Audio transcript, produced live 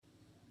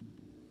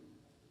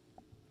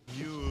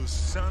You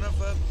son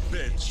of a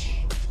bitch.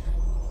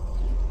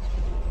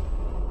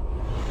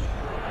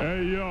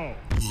 Hey, yo.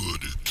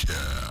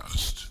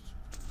 Hoodcast.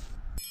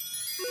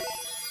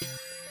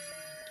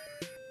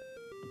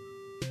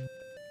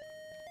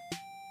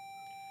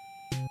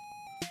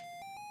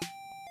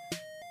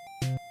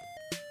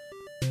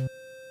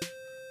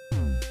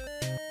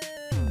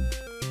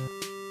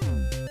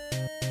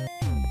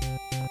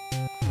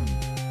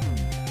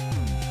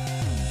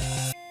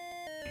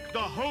 The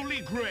Holy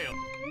Grail.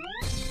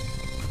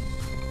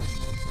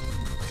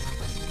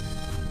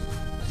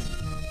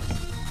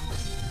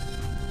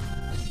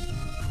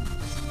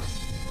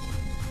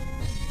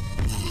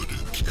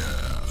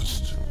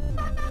 Hoodcast.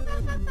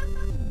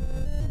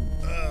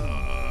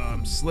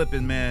 I'm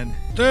slipping, man.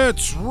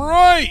 That's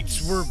right.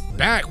 We're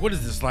back. What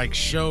is this, like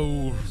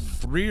show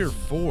 3 or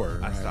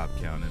 4? I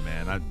stopped counting,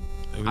 man.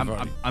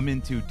 I'm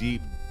in too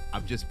deep.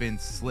 I've just been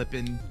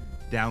slipping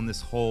down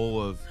this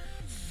hole of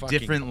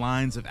different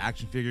lines of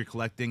action figure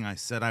collecting. I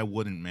said I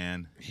wouldn't,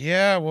 man.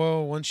 Yeah,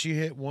 well, once you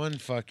hit one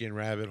fucking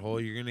rabbit hole,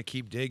 you're going to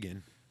keep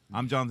digging.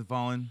 I'm Jonathan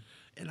Fallen.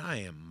 And I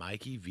am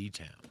Mikey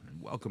V-Town.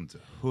 And welcome to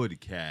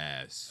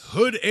Hoodcast.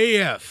 Hood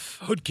AF.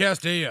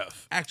 Hoodcast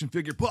AF. Action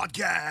Figure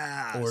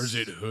Podcast. Or is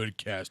it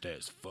Hoodcast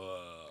as fuck?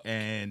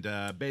 And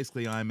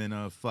basically I'm in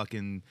a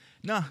fucking...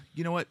 Nah,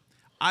 you know what?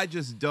 I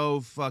just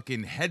dove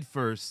fucking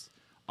headfirst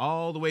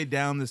all the way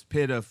down this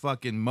pit of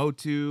fucking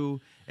Motu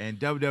and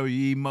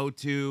WWE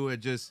Motu. It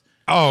just...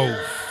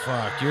 Oh,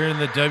 fuck. You're in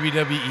the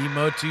WWE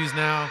Motus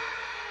now?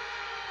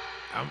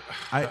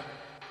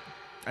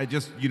 I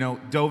just,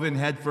 dove in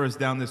headfirst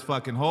down this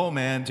fucking hole,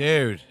 man.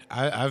 Dude,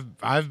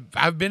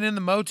 I've been in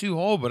the Motu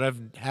hole, but I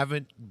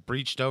haven't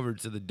breached over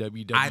to the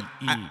WWE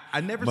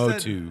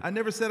Motu. I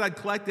never said I'd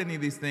collect any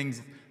of these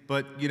things,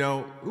 but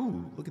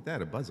ooh, look at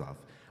that, a buzz off.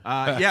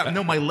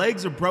 My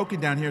legs are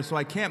broken down here, so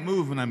I can't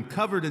move, and I'm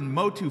covered in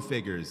Motu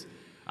figures.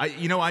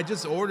 I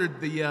just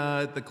ordered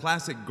the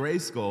classic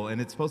Grayskull,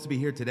 and it's supposed to be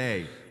here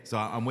today, so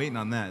I'm waiting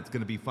on that. It's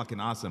gonna be fucking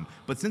awesome.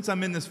 But since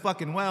I'm in this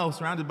fucking well,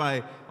 surrounded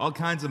by all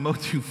kinds of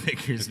Motu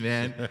figures,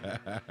 man,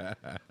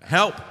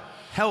 help,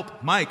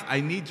 Mike! I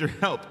need your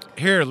help.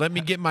 Here, let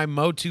me get my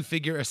Motu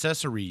figure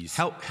accessories.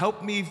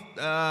 Help me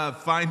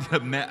find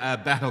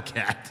a Battle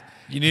Cat.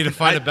 You need to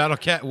find a Battle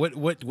Cat.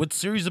 What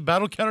series of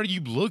Battle Cat are you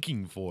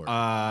looking for?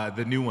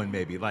 The new one,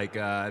 maybe.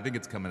 I think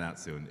it's coming out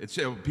soon.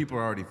 People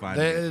are already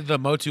finding it. The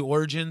Motu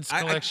Origins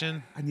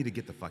collection. I need to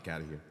get the fuck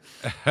out of here.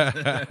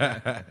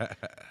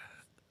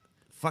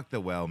 Fuck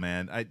the well,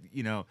 man.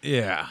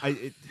 Yeah.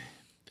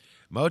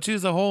 Motu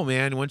as a whole,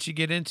 man. Once you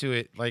get into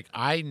it,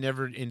 I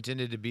never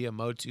intended to be a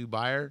Motu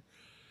buyer.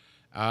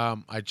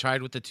 I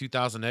tried with the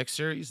 2000X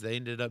series. They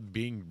ended up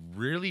being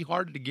really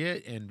hard to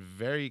get and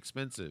very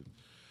expensive.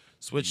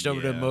 Switched over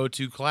to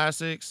Motu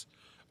Classics,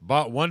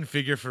 bought one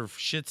figure for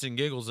shits and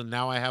giggles, and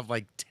now I have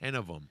 10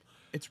 of them.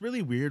 It's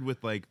really weird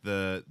with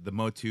the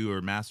Motu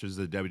or Masters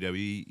of the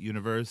WWE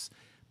universe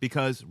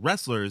because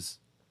wrestlers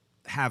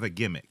have a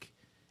gimmick,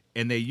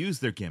 and they use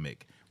their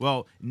gimmick.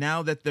 Well,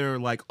 now that they're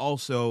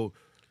also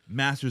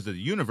Masters of the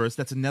Universe,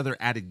 that's another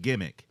added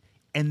gimmick.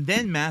 And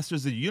then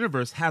Masters of the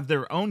Universe have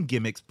their own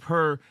gimmicks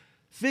per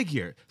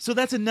figure. So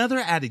that's another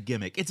added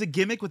gimmick. It's a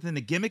gimmick within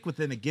a gimmick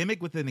within a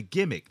gimmick within a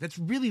gimmick. That's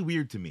really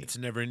weird to me. It's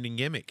a never-ending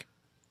gimmick.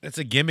 It's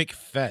a gimmick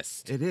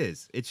fest. It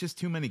is. It's just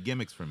too many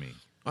gimmicks for me.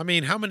 I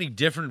mean, how many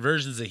different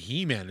versions of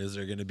He-Man is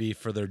there going to be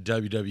for their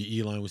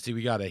WWE line?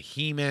 We got a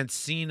He-Man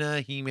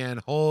Cena, He-Man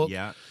Hulk.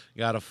 Yeah.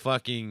 Got a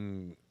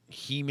fucking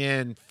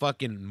He-Man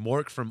fucking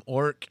Mork from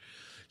Ork.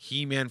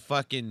 He-Man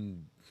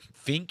fucking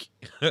Fink.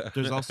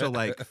 There's also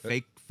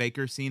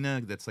Faker Cena.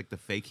 That's the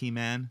fake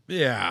He-Man.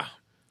 Yeah.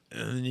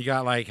 And then you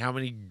got how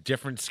many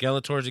different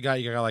Skeletors you got?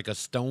 You got a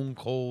Stone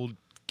Cold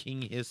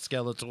King Hiss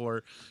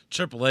Skeletor,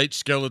 Triple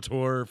H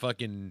Skeletor,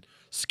 fucking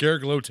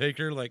Scareglow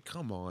Taker.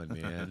 Come on,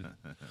 man.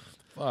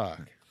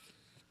 Fuck.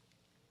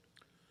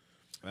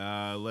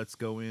 Let's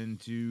go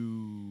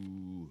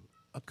into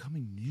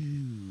upcoming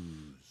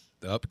news.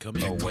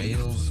 Upcoming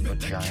whale's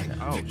vagina.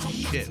 Oh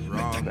shit,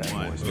 wrong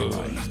one.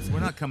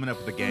 We're not coming up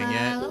with a gang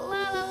yet.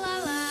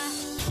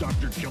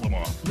 Dr.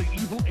 Killamore, the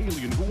evil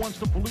alien who wants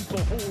to pollute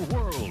the whole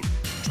world.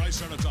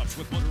 Triceratops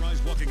with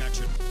motorized walking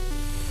action.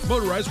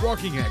 Motorized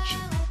walking action.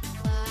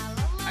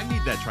 I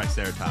need that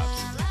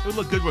Triceratops. It would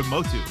look good with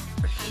Motu.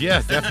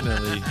 Yeah,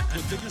 definitely.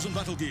 With figures and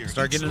battle gear.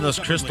 Start getting those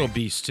crystal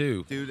beasts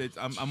too. Dude,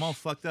 I'm all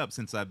fucked up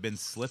since I've been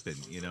slipping,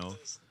 You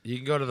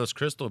can go to those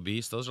crystal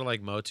beasts. Those are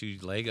like Motu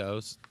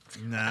Legos.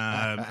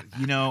 Nah,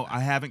 I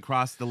haven't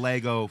crossed the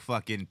Lego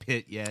fucking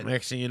pit yet.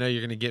 Next thing you know,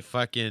 you're going to get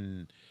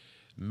fucking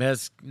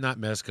not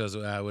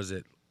Mezcos, was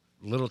it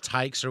Little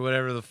Tykes or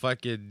whatever the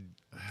fucking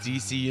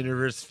DC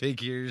Universe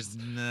figures.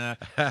 Nah.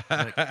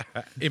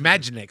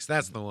 Imaginext,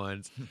 that's the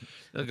ones.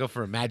 They'll go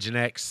for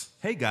Imaginext.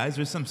 Hey guys,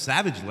 there's some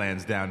Savage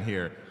Lands down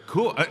here.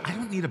 Cool. I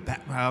don't need a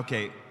Batman.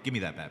 Okay, give me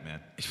that Batman.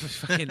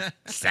 Fucking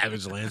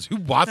Savage Lands. Who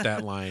bought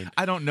that line?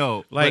 I don't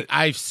know. Like, but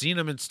I've seen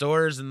them in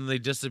stores and they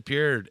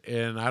disappeared,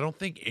 and I don't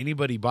think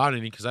anybody bought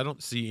any because I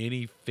don't see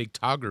any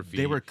photography.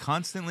 they were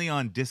constantly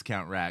on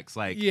discount racks,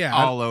 like yeah,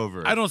 all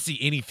over. I don't see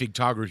any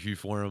photography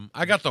for them.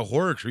 I got the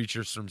horror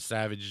creatures from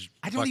Savage.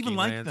 I don't even fucking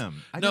like Lands.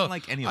 them. I No, don't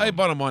like any of I them.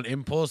 bought them on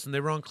impulse and they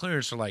were on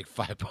clearance for like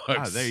 $5.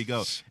 Oh, there you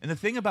go. And the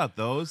thing about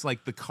those,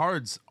 like the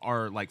cards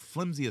are like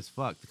flimsy as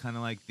fuck. Kind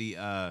of like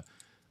the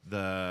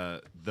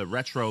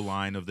retro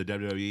line of the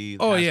WWE.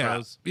 Oh yeah,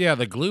 Astros. yeah.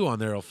 The glue on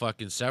there will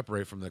fucking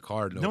separate from the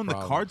card. No, No, and the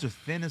problem. cards are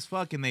thin as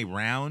fuck and they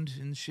round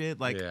and shit.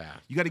 Like, Yeah.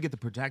 you got to get the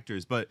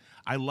protectors. But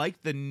I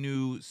like the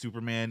new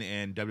Superman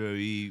and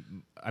WWE.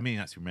 I mean,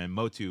 not Superman,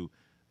 Motu,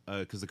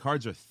 because the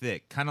cards are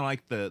thick, kind of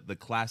like the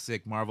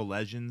classic Marvel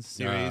Legends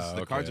series.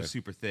 The cards okay. are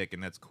super thick,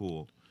 and that's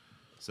cool.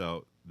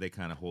 So they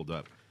kind of hold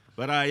up.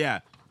 But yeah,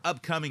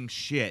 upcoming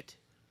shit.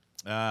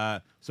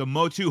 So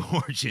Motu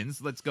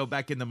Origins. Let's go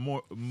back into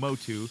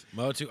Motu.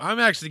 Motu. I'm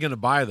actually gonna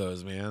buy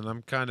those, man.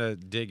 I'm kind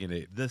of digging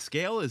it. The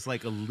scale is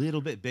like a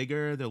little bit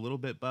bigger. They're a little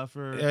bit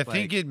buffer. I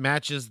think it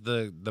matches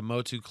the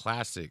Motu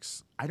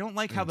classics. I don't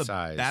like how the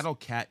size. Battle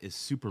Cat is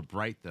super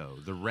bright though.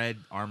 The red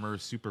armor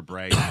is super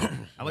bright. I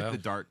like Well. the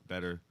dark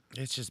better.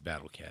 It's just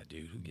Battle Cat,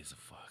 dude. Who gives a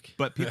fuck?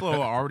 But people are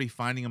already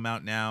finding them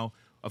out now.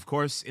 Of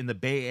course, in the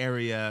Bay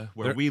Area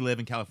where They're- we live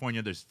in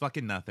California, there's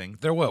fucking nothing.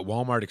 They're what,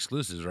 Walmart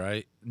exclusives,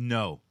 right?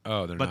 No.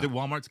 Oh, they're but not. the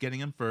Walmart's getting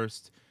them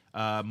first.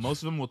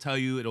 Most of them will tell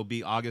you it'll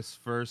be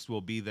August 1st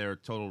will be their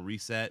total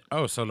reset.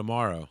 Oh, so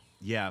tomorrow.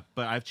 Yeah,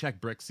 but I've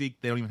checked Brickseek.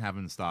 They don't even have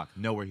them in stock.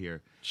 Nowhere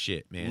here.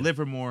 Shit, man.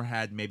 Livermore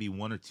had maybe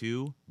one or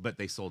two, but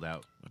they sold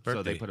out. So they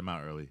birthday. put them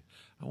out early.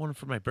 I want them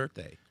for my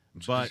birthday.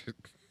 But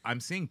I'm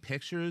seeing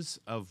pictures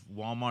of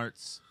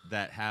Walmarts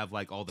that have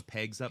like all the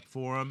pegs up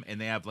for them, and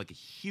they have like a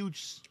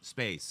huge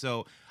space.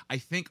 So I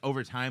think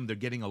over time they're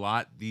getting a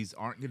lot. These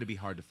aren't going to be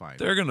hard to find.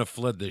 They're gonna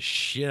flood the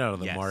shit out of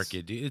the Yes.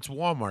 market, dude. It's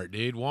Walmart,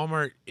 dude.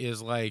 Walmart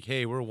is like,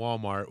 hey, we're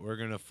Walmart. We're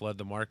gonna flood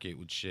the market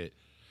with shit.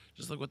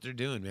 Just look what they're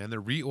doing, man.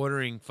 They're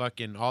reordering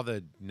fucking all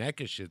the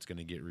NECA shit's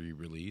gonna get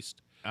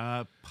re-released.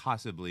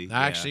 Possibly. yeah.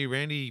 Actually,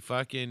 Randy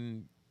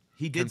fucking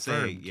he did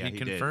confirmed. say, yeah, he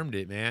confirmed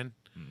it, man.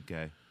 Did.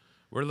 Okay.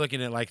 We're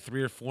looking at like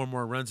 3 or 4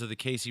 more runs of the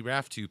Casey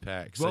Raff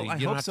 2-pack, so Well, you I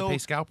don't hope have so, to pay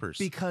scalpers.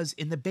 because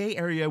in the Bay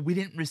Area we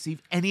didn't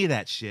receive any of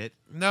that shit.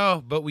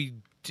 No, but we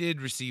did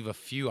receive a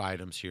few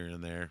items here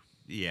and there.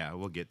 Yeah,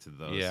 we'll get to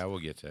those. Yeah, we'll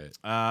get to it.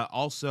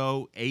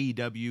 Also,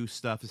 AEW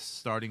stuff is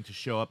starting to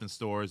show up in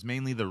stores,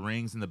 mainly the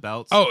rings and the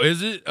belts. Oh,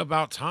 is it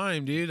about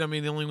time, dude? I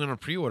mean, they only went on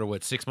pre-order,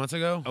 what, 6 months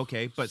ago?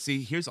 Okay, but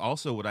see, here's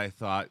also what I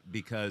thought,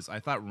 because I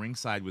thought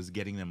Ringside was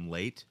getting them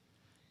late,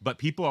 but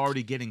people are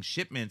already getting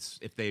shipments.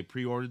 If they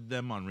pre-ordered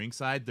them on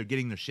Ringside, they're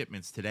getting their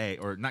shipments today,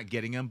 or not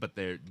getting them, but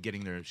they're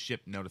getting their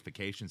ship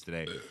notifications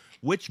today,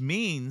 which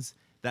means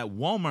that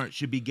Walmart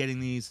should be getting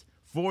these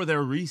for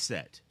their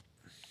reset.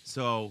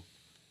 So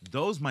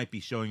those might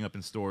be showing up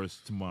in stores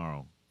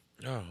tomorrow.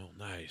 Oh,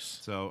 nice.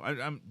 So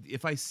I'm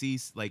if I see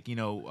like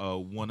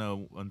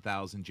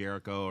 1,000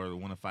 Jericho or the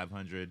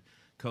 1,500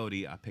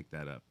 Cody, I pick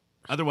that up.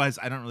 Otherwise,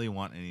 I don't really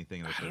want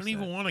anything. I don't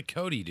even want a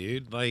Cody,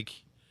 dude.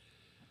 Like,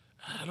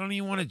 I don't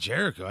even want a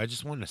Jericho. I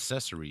just want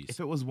accessories. If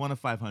it was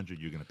 1,500,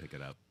 you're gonna pick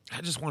it up. I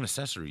just want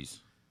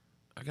accessories.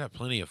 I got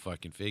plenty of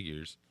fucking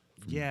figures.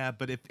 Yeah,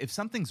 but if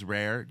something's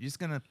rare, you're just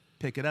gonna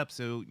pick it up.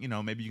 So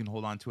maybe you can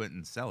hold on to it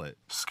and sell it.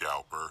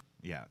 Scalper.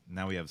 Yeah.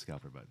 Now we have a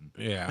scalper button.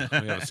 Yeah,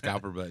 we have a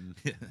scalper button.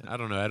 I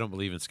don't know. I don't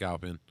believe in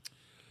scalping.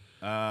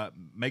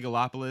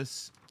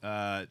 Megalopolis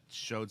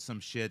showed some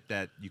shit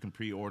that you can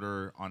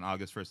pre-order on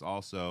August 1st.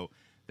 Also,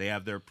 they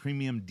have their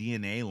premium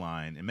DNA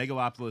line, and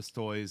Megalopolis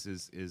Toys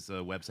is a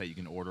website you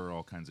can order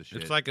all kinds of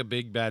shit. It's like a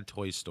big bad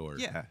toy store.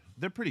 yeah,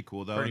 they're pretty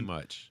cool though. Pretty and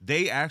much.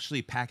 They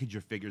actually package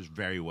your figures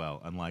very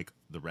well, unlike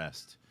the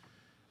rest.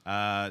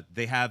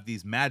 They have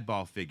these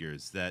Madball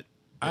figures that.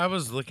 I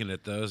was looking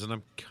at those, and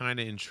I'm kind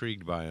of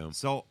intrigued by them.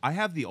 So I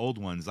have the old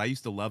ones. I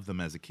used to love them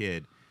as a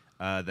kid.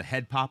 The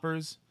head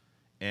poppers,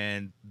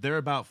 and they're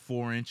about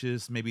 4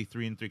 inches, maybe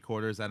 3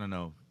 3/4. I don't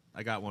know.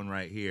 I got one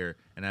right here,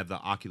 and I have the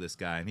Oculus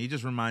guy, and he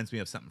just reminds me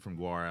of something from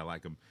Guar. I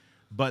like him.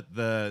 But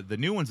the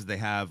new ones that they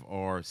have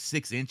are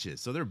 6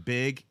 inches, so they're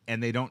big,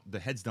 and the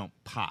heads don't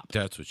pop.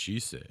 That's what she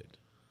said.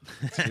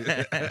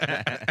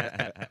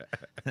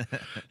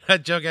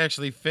 That joke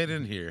actually fit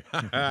in here.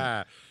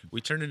 We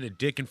turned into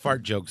dick and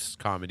fart jokes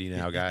comedy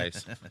now,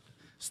 guys.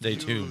 Stay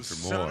tuned for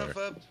Son more. of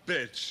a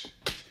bitch.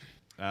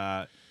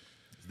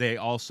 They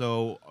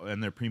also, in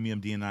their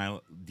premium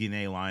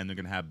DNA line, they're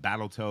going to have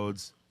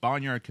Battletoads,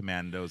 Barnyard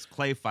Commandos,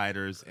 Clay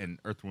Fighters, and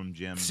Earthworm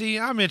Jim. See,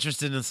 I'm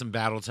interested in some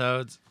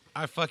Battletoads.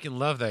 I fucking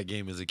love that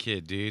game as a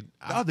kid, dude.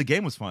 Oh, the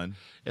game was fun.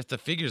 If the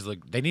figures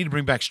look, they need to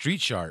bring back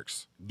Street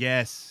Sharks.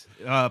 Yes.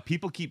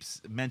 People keep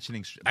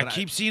mentioning. I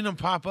keep seeing them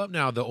pop up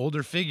now. The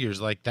older figures,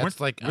 like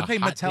that's like weren't a they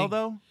hot Mattel thing.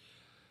 though?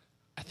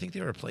 I think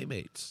they were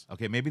Playmates.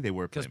 Okay, maybe they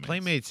were Because Playmates.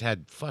 Playmates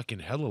had fucking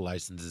hella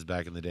licenses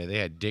back in the day. They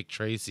had Dick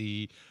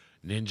Tracy,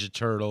 Ninja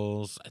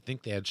Turtles. I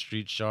think they had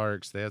Street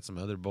Sharks. They had some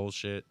other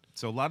bullshit.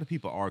 So a lot of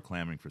people are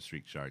clamoring for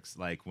Street Sharks.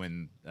 Like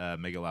when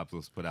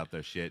Megalopolis put out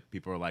their shit,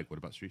 people are like, "What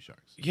about Street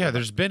Sharks?" Yeah,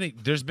 there's been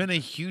a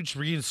huge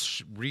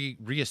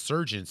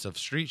resurgence of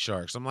Street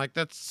Sharks. I'm like,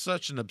 that's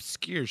such an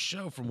obscure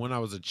show from when I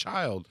was a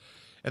child,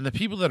 and the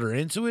people that are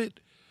into it,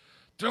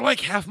 they're like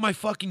half my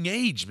fucking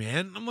age,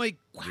 man. I'm like,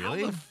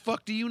 Really? how the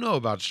fuck do you know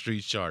about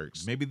Street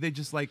Sharks? Maybe they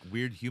just like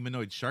weird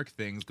humanoid shark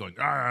things going.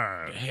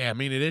 "Arr!" Hey, I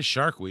mean, it is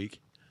Shark Week.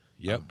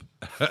 Yep.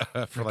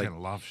 for like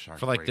Freaking love Shark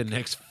for like the Week.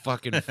 next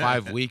fucking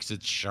 5 weeks,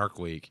 it's Shark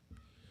Week.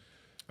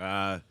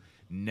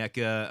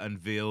 NECA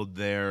unveiled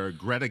their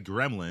Greta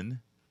Gremlin.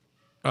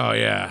 Oh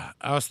yeah,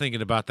 I was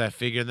thinking about that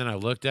figure, and then I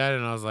looked at it,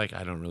 and I was like,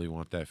 I don't really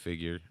want that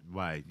figure.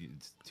 Why?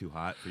 It's too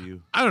hot for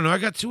you? I don't know. I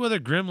got 2 other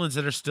Gremlins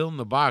that are still in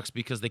the box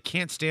because they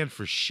can't stand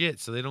for shit,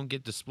 so they don't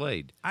get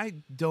displayed. I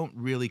don't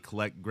really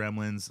collect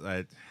Gremlins.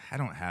 I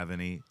don't have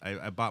any.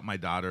 I bought my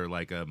daughter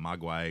like a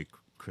Mogwai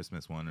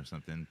Christmas one or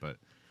something, but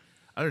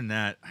other than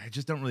that, I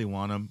just don't really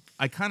want them.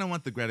 I kind of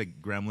want the Greta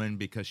Gremlin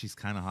because she's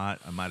kind of hot.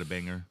 I might have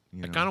banged her.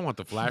 You know? I kind of want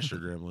the Flasher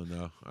Gremlin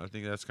though. I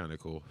think that's kind of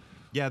cool.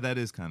 Yeah, that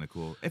is kind of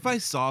cool. If I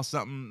saw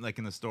something like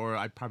in the store,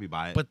 I'd probably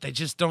buy it. But they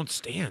just don't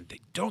stand. They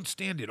don't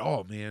stand at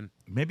all, man.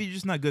 Maybe you're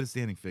just not good at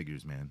standing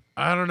figures, man.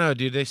 I don't know,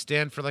 dude. They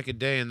stand for like a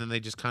day, and then they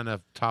just kind of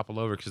topple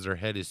over because their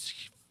head is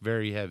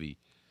very heavy.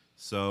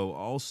 So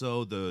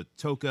also the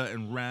Toka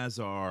and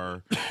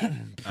Razar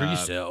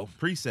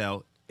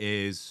pre-sale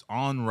is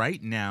on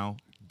right now.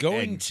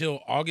 Going And-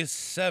 till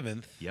August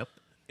 7th. Yep.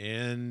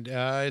 And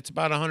it's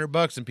about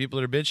 $100, and people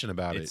are bitching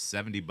about It's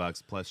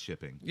 $70 plus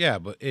shipping. Yeah,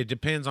 but it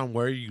depends on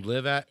where you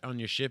live at on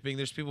your shipping.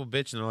 There's people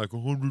bitching. They're like,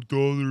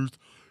 $100.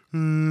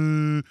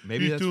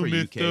 Maybe that's for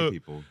UK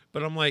people.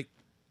 But I'm like,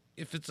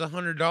 if it's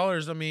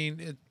 $100, I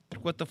mean,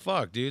 what the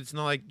fuck, dude? It's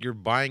not like you're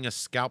buying a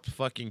scalped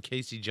fucking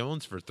Casey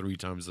Jones for 3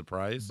 times the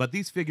price. But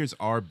these figures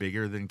are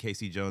bigger than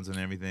Casey Jones and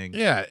everything.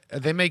 yeah,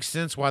 they make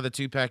sense why the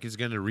 2-pack is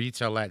going to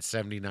retail at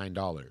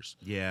 $79.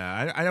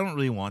 Yeah, I don't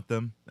really want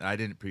them. I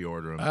didn't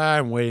pre-order them.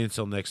 I'm waiting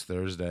until next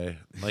Thursday.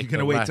 Like You're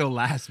gonna wait till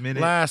last minute.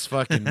 last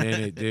fucking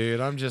minute, dude.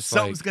 I'm just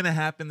Something's like, gonna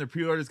happen. The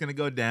pre-order's gonna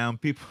go down.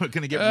 People are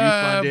gonna get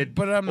refunded.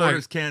 but I'm not-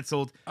 orders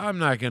canceled. I'm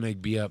not going to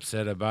be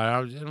upset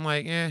about it. I'm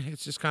like,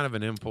 it's just kind of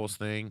an impulse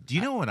thing. Do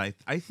you know what I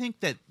think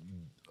that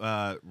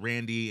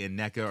Randy and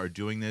NECA are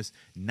doing this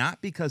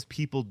not because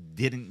people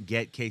didn't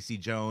get Casey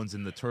Jones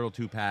and the Turtle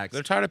 2-packs.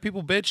 They're tired of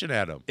people bitching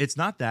at them. It's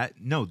not that.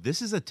 No,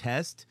 this is a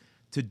test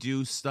to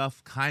do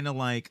stuff kind of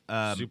like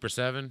Super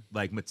 7?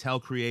 like Mattel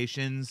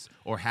Creations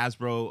or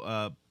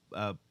Hasbro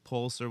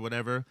Pulse or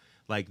whatever.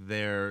 Like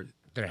their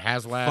They're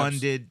HasLabs.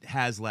 funded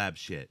HasLab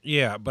shit.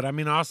 Yeah, but I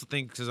mean, I also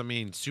think, because I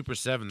mean, Super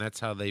 7, that's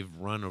how they've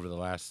run over the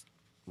last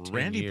 10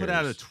 Randy put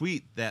out a years.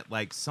 tweet that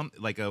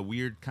like a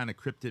weird kind of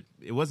cryptic.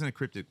 It wasn't a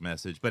cryptic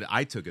message, but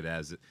I took it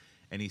as it.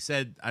 And he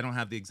said, I don't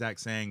have the exact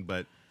saying,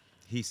 but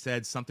he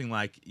said something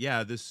like,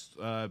 "Yeah, this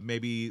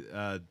maybe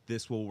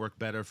this will work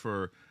better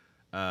for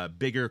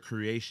bigger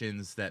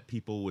creations that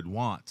people would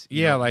want."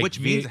 You Yeah, know, like which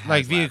means a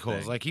like HasLab vehicles.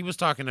 thing. Like he was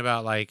talking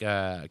about, like,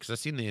 because I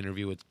seen the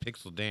interview with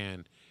Pixel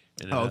Dan.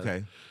 And, Oh,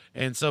 okay.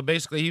 And so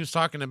basically, he was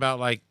talking about,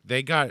 like,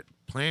 they got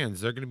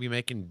plans. They're going to be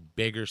making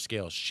bigger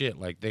scale shit.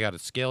 Like they got a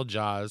scale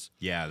Jaws.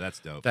 Yeah, that's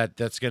dope.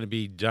 That's going to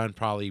be done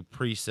probably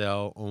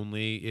pre-sale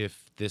only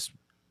if this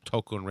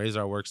Toko and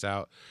Razor works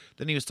out.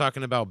 Then he was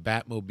talking about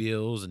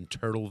Batmobiles and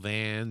turtle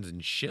vans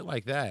and shit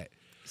like that.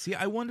 See,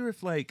 I wonder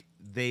if like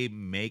they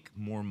make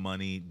more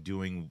money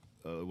doing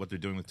what they're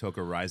doing with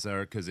Toka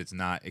Rizar because it's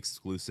not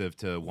exclusive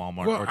to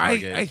Walmart Well, or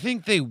Target. I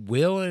think they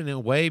will in a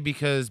way,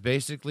 because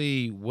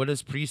basically, what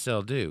does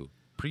pre-sale do?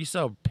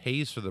 Pre-sale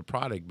pays for the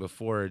product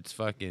before it's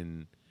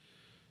fucking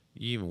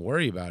you even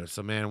worry about it.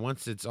 So man,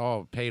 once it's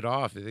all paid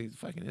off,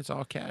 it's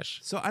all cash.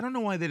 So I don't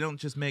know why they don't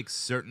just make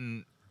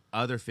certain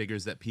other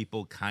figures that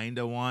people kind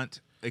of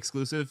want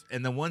exclusive,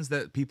 and the ones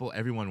that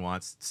everyone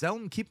wants, sell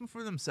them, keep them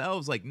for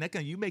themselves. Like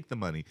NECA, you make the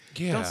money.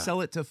 Yeah. Don't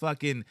sell it to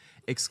fucking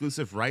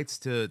exclusive rights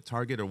to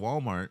Target or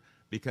Walmart,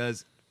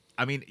 because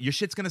I mean your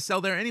shit's gonna sell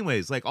there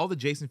anyways. Like all the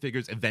Jason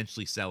figures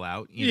eventually sell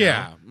out. You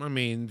know? I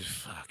mean,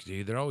 fuck,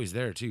 dude, they're always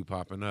there too,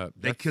 popping up.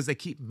 Because they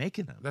keep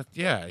making them.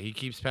 He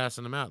keeps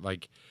passing them out.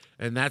 Like,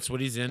 and that's what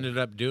he's ended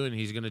up doing.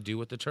 He's gonna do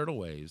with the Turtle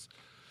Waves.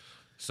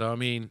 So I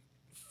mean,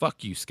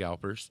 fuck you,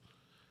 scalpers,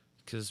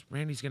 because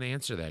Randy's gonna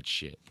answer that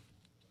shit.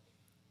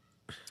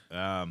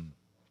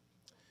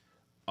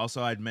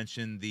 Also, I'd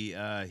mentioned the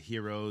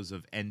Heroes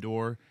of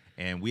Endor,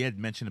 and we had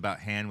mentioned about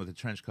Han with a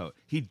trench coat.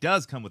 He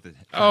does come with a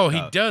trench Oh, coat.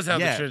 he does have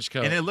the Yeah, trench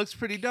coat. and it looks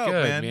pretty dope,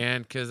 Good,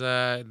 man. because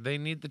they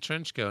need the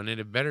trench coat, and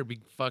it better be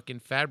fucking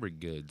fabric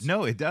goods.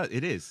 No, it does.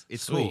 It is.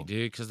 It's Sweet, cool.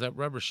 dude, because that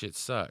rubber shit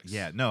sucks.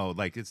 Yeah, no,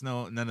 like it's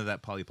none of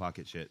that Polly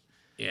Pocket shit.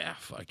 Yeah,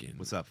 fucking.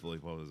 What's up, fully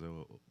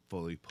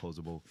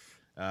posable?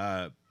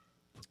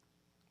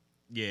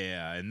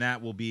 Yeah, and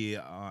that will be.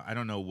 I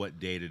don't know what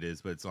date it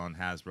is, but it's on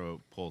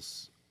Hasbro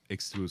Pulse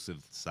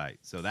exclusive site,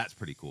 so that's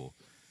pretty cool.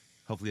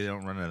 Hopefully, they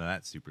don't run out of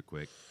that super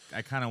quick.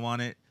 I kind of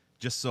want it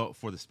just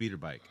for the speeder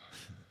bike.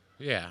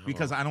 Yeah.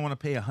 Because I don't want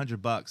to pay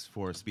 $100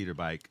 for a speeder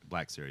bike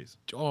Black Series.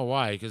 Oh,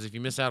 why? Because if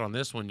you miss out on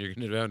this one, you're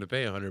going to have to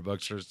pay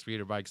 $100 for a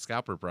speeder bike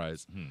scalper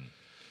prize.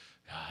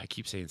 I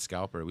keep saying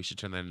scalper. We should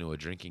turn that into a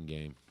drinking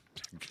game.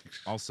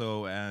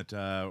 Also at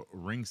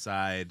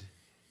ringside,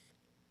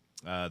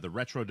 the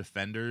Retro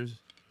Defenders,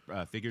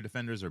 figure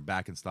defenders are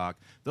back in stock.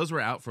 Those were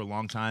out for a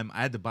long time.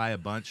 I had to buy a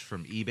bunch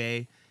from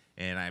eBay,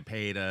 and I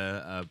paid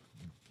a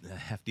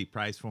hefty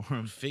price for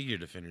them. Figure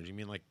defenders? You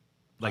mean like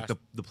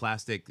the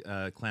plastic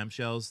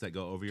clamshells that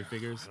go over your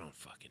figures? I don't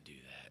fucking do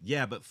that.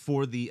 Yeah, but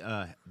for the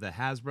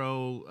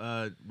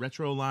Hasbro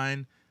retro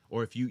line,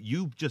 or if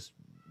you just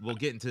will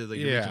get into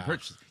the recent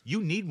purchase,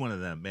 you need one of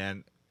them,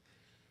 man.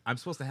 I'm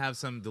supposed to have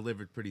some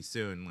delivered pretty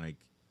soon.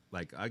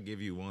 Like I'll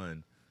give you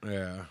one.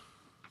 Yeah.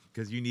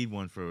 Because you need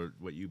one for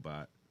what you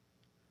bought.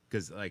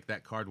 Because like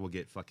that card will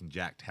get fucking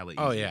jacked hella easy.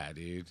 Oh yeah,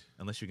 dude.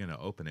 Unless you're gonna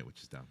open it,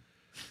 which is dumb.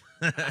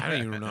 I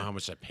don't even know how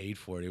much I paid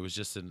for it. It was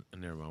just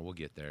never mind. We'll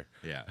get there.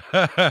 Yeah.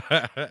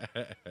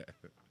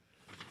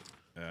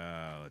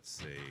 Let's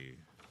see.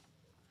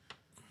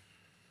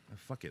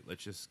 Fuck it.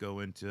 Let's just go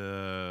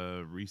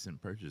into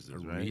recent purchases,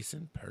 right?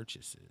 Recent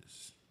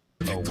purchases.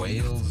 A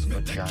whale's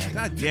vagina.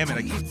 God damn it!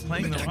 I keep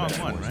playing the wrong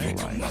one,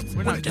 right?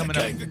 We're not coming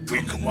up.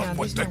 We come up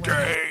with the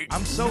game.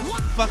 I'm so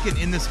fucking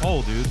in this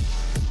hole, dude.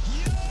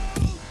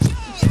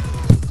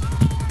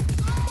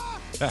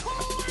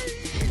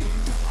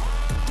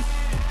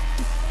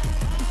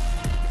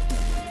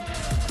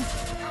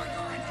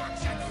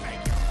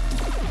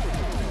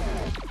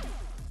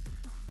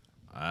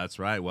 That's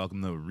right.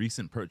 Welcome to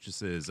recent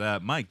purchases.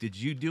 Mike, did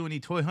you do any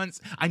toy hunts?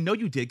 I know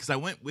you did because I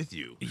went with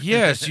you.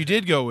 Yes, you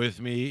did go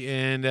with me,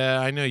 and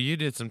I know you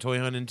did some toy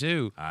hunting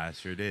too. I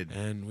sure did.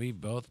 And we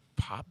both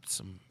popped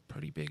some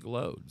pretty big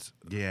loads.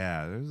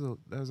 Yeah,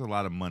 there's a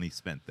lot of money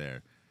spent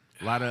there.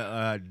 A lot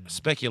of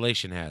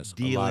Speculation has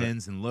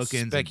deal-ins and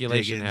look-ins.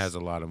 Speculation and dig-ins. has a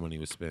lot of money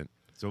was spent.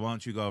 So why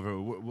don't you go over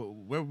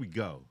where we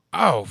go?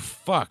 Oh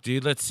fuck,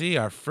 dude! Let's see.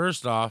 Our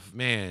first off,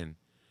 man.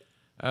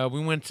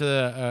 We went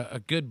to a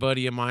good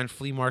buddy of mine,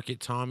 Flea Market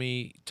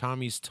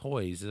Tommy's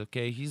Toys.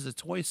 Okay, he's a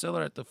toy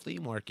seller at the flea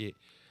market,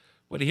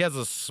 but he has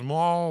a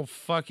small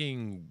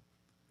fucking.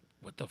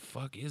 What the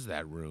fuck is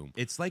that room?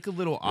 It's like a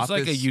little office.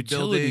 It's like a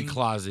utility building.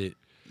 closet.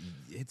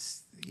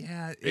 It's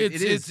it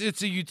is.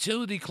 It's a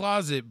utility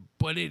closet,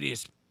 but it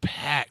is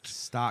packed,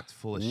 Stocked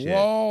full of shit.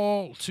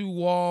 wall to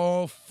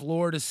wall,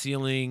 floor to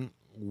ceiling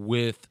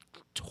with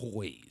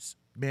toys.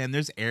 Man,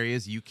 there's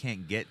areas you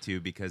can't get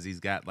to because he's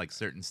got like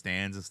certain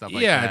stands and stuff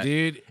like Yeah, that.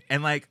 dude.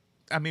 And like,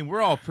 I mean,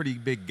 we're all pretty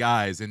big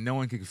guys, and no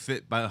one can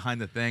fit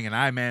behind the thing. And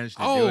I managed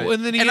to do Oh, it.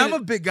 and then I'm a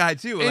big guy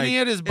too. And like, he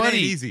had his it buddy.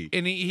 ain't easy.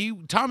 And he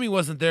Tommy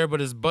wasn't there,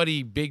 but his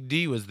buddy Big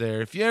D was there.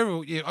 If you ever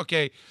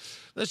okay,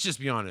 let's just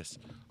be honest.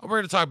 We're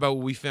going to talk about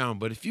what we found,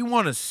 but if you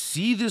want to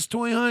see this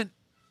toy hunt,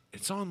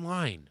 it's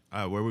online.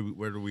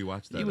 Where do we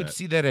watch that? You would at?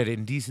 see that at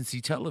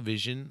Indecency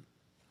Television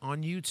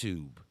on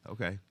YouTube.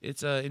 Okay.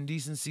 It's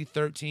Indecency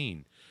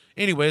 13.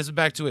 Anyways,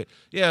 back to it.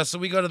 Yeah, so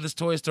we go to this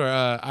toy store.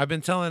 I've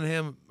been telling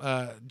him,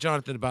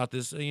 Jonathan, about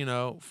this,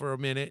 for a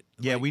minute.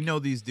 Yeah, we know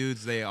these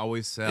dudes. They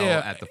always sell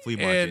at the flea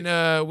market.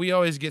 And we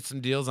always get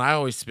some deals. I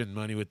always spend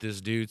money with this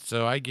dude,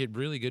 so I get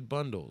really good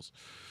bundles.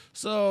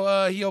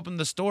 So he opened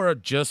the store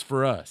just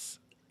for us.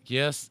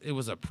 Yes, it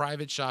was a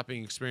private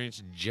shopping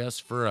experience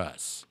just for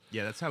us.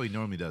 Yeah, that's how he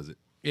normally does it.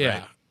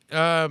 Yeah.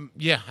 right?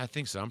 Yeah, I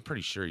think so. I'm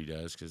pretty sure he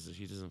does because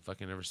he doesn't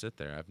fucking ever sit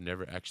there. I've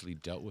never actually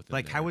dealt with him.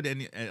 Like, there. how would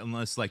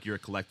unless like you're a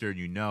collector and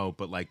you know,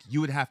 but like you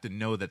would have to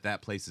know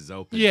that place is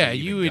open. Yeah, to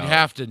even you would go.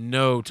 have to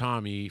know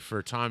Tommy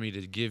for Tommy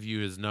to give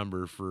you his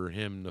number for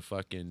him to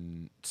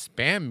fucking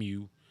spam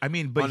you. I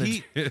mean, but on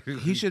he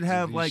should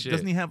have like, shit.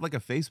 doesn't he have like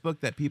a Facebook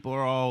that people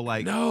are all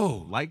like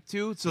No. like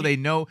to, so they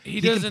know he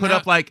he can doesn't put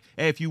have- up like,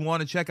 hey, if you want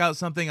to check out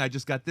something, I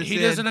just got this. He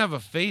in. doesn't have a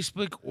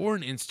Facebook or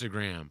an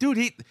Instagram.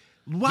 Dude,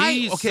 why?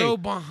 He's okay, so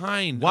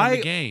behind why on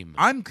the game.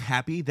 I'm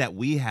happy that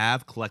we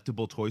have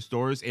collectible toy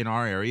stores in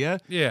our area.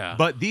 Yeah.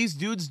 But these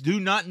dudes do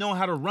not know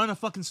how to run a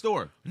fucking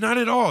store. Not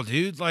at all,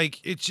 dude.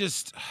 Like, it's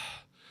just...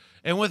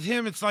 And with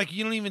him, it's like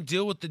you don't even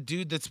deal with the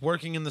dude that's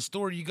working in the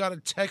store. You got to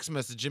text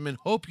message him and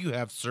hope you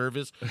have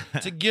service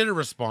to get a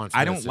response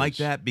I don't message. like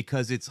that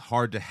because it's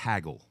hard to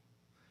haggle.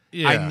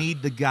 Yeah. I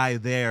need the guy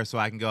there so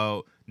I can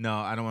go, no,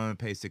 I don't want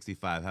to pay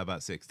 65. How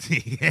about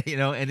 60?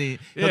 And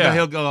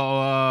he'll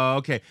go,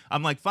 okay.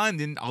 I'm like, fine,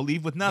 then I'll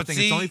leave with nothing.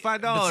 It's only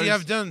 $5. But see,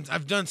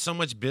 I've done so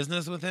much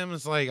business with him.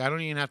 It's like I don't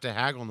even have to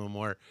haggle no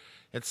more.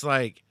 It's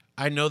like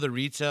I know the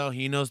retail,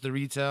 he knows the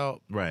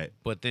retail, Right.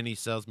 but then he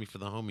sells me for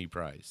the homie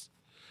price.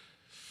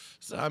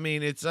 So I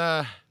mean, it's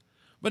but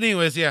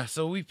anyways, yeah.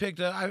 So we picked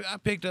up. I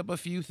picked up a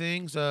few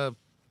things, a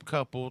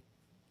couple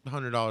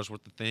 $100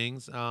 worth of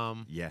things.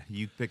 Yeah,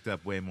 you picked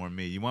up way more than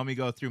me. You want me to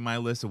go through my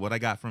list of what I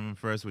got from him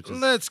first, which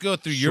is Let's go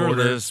through your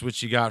shorter. list,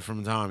 which you got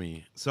from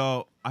Tommy.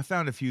 So I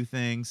found a few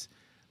things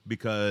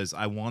because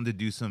I wanted to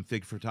do some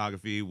fig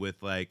photography with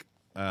like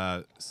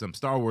some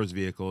Star Wars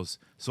vehicles.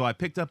 So I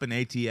picked up an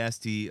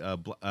AT-ST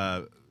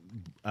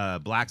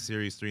Black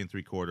Series 3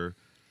 3/4.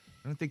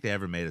 I don't think they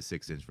ever made a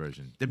 6-inch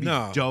version. It'd be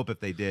No. dope if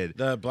they did.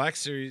 The Black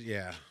Series,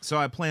 yeah. So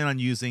I plan on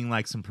using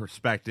like some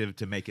perspective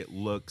to make it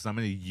look. Cause I'm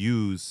going to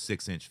use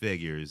 6-inch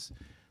figures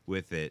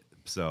with it.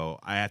 So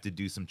I have to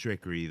do some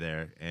trickery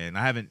there, and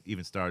I haven't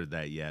even started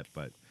that yet.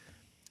 But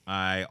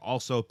I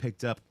also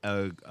picked up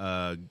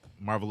a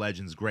Marvel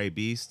Legends Gray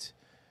Beast.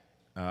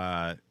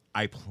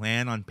 I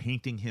plan on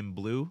painting him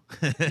blue.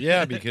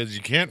 Yeah, because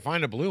you can't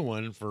find a blue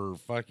one for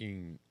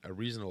fucking a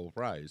reasonable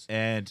price.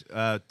 And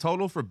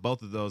total for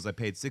both of those, I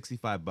paid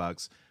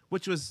 $65,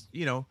 which was,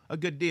 a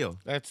good deal.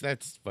 That's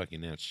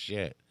fucking that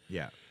shit.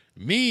 Yeah.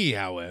 Me,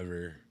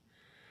 however,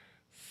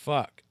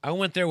 fuck. I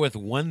went there with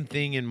one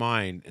thing in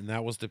mind, and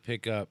that was to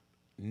pick up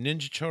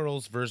Ninja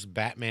Turtles versus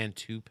Batman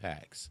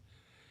 2-packs.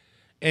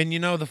 And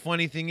the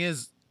funny thing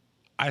is,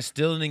 I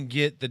still didn't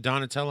get the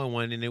Donatello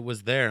one, and it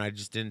was there, and I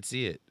just didn't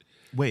see it.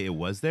 Wait, it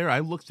was there? I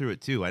looked through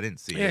it too. I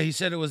didn't see it. Yeah, he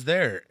said it was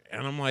there.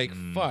 And I'm like,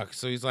 fuck.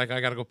 So he's like, I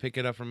got to go pick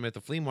it up from at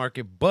the flea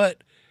market.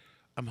 But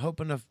I'm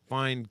hoping to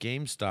find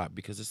GameStop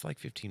because it's like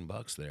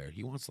 $15 there.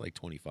 He wants like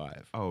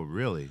 25. Oh,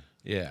 really?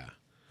 Yeah.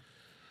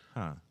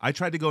 Huh. I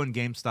tried to go in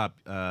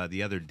GameStop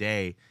the other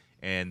day,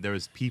 and there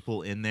was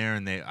people in there,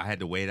 and I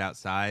had to wait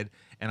outside.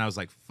 And I was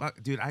like,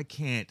 fuck, dude, I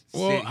can't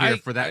sit here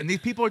for that. And these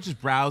people are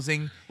just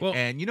browsing.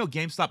 And,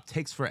 GameStop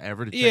takes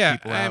forever to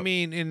check people out. I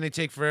mean, and they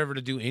take forever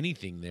to do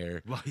anything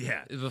there. Well,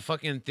 yeah. The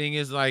fucking thing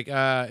is like,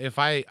 if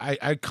I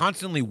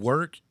constantly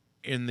work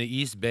in the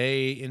East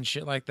Bay and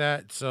shit like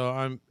that.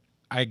 So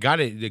I got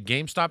it. The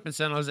GameStop in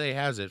San Jose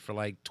has it for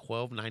like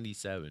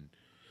 $12.97.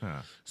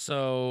 Huh.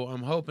 So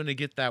I'm hoping to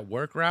get that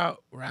work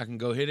route where I can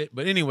go hit it.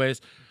 But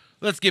anyways,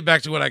 let's get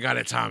back to what I got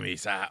at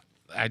Tommy's.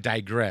 I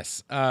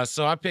digress.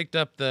 So I picked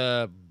up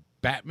the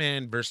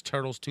Batman vs.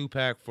 Turtles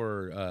 2-pack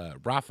for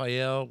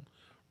Raphael,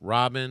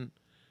 Robin,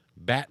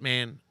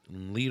 Batman,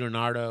 and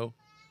Leonardo.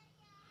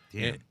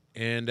 Damn.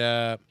 And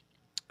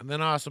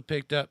then I also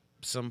picked up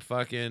some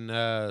fucking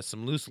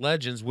some loose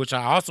legends, which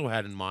I also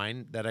had in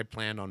mind that I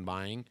planned on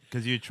buying.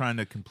 Because you're trying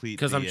to complete.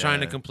 Because I'm trying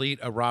to complete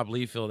a Rob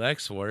Liefeld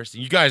X-Force.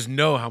 You guys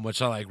know how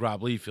much I like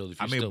Rob Liefeld.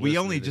 If you're we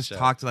only just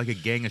talked like a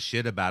gang of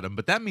shit about him,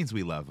 but that means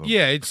we love him.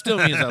 Yeah, it still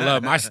means I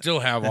love him. I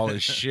still have all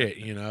his shit,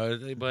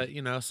 But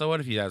so what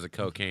if he has a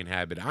cocaine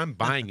habit? I'm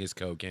buying his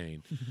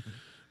cocaine.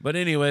 But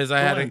anyways, I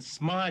had to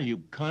smile, you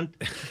cunt.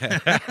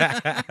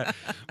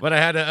 But I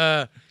had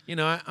to,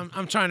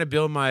 I'm trying to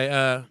build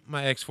my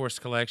my X-Force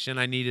collection.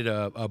 I needed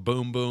a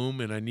boom boom,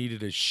 and I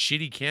needed a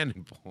shitty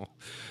cannonball.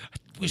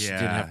 I wish I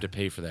didn't have to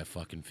pay for that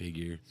fucking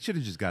figure. Should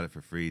have just got it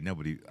for free.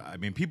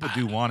 People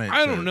do want it.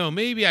 I don't know.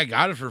 Maybe I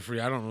got it for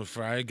free. I don't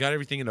know. I got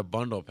everything in a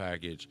bundle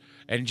package.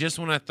 And just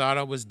when I thought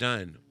I was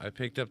done, I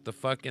picked up the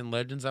fucking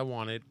Legends I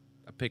wanted.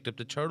 I picked up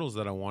the Turtles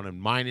that I wanted,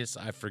 minus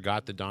I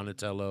forgot the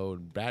Donatello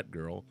and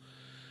Batgirl.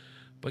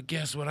 But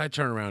guess what I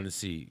turn around and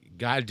see?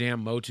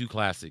 Goddamn Motu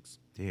Classics.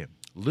 Damn.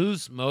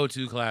 Loose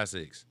Motu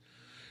Classics.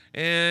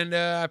 And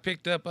I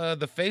picked up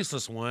the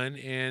Faceless one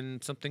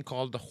and something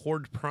called the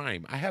Horde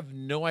Prime. I have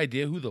no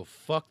idea who the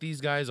fuck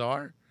these guys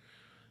are.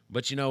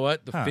 But you know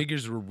what? The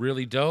figures were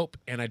really dope,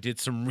 and I did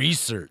some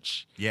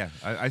research. Yeah,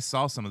 I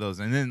saw some of those.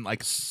 And then,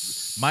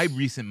 my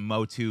recent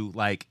Motu,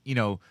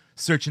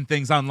 searching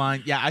things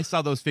online. Yeah, I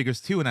saw those figures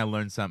too, and I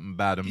learned something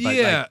about them.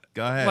 But,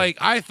 go ahead.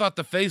 I thought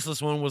the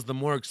Faceless one was the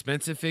more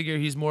expensive figure.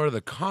 He's more of the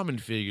common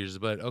figures.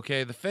 But,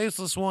 okay, the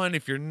Faceless one,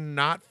 if you're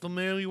not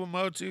familiar with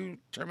Motu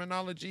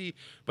terminology,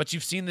 but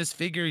you've seen this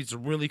figure, he's a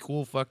really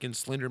cool fucking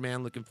Slender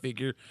Man-looking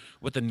figure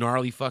with a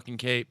gnarly fucking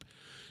cape.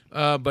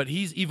 But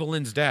he's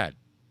Evelyn's dad.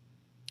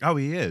 Oh,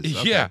 he is?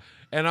 Okay. Yeah.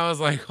 And I was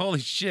like,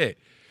 holy shit.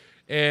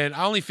 And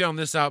I only found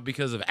this out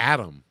because of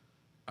Adam.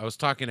 I was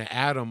talking to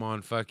Adam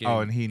on fucking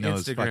and he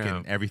knows Instagram.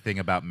 fucking everything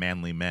about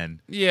manly men.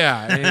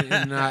 Yeah,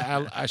 and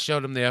I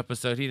showed him the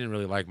episode. He didn't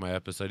really like my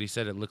episode. He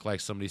said it looked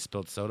like somebody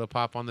spilled soda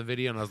pop on the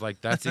video, and I was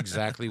like, that's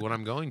exactly what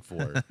I'm going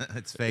for.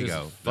 It's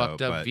Fago.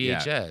 Fucked up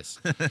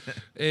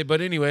VHS. But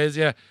anyways,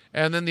 yeah.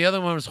 And then the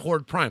other one was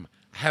Horde Prime.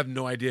 I have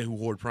no idea who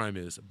Horde Prime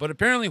is. But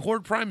apparently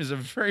Horde Prime is a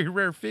very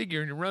rare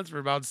figure, and it runs for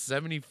about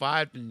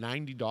 $75 to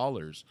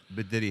 $90.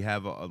 But did he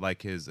have,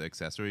 his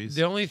accessories?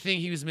 The only thing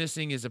he was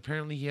missing is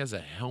apparently he has a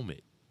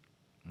helmet.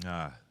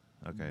 Ah,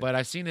 okay. But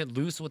I seen it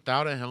loose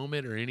without a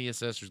helmet or any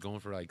accessories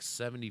going for like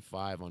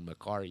 $75 on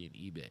Mercari and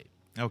eBay.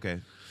 Okay.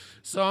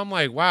 So I'm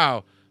like,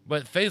 wow.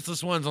 But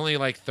Faceless one's only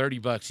like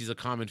 $30. He's a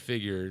common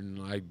figure,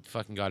 and I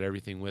fucking got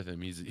everything with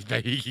him.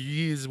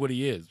 He is what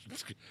he is.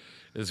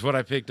 Is what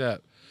I picked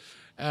up.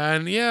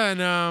 And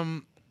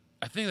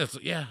I think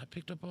I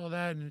picked up all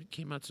that, and it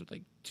came out to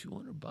like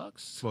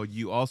 $200. Well,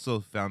 you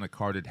also found a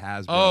carded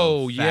Hasbro.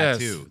 Oh, yes.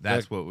 Fatu.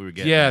 That's what we were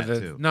getting at,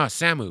 too. No,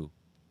 Samu.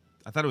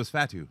 I thought it was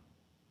Fatu.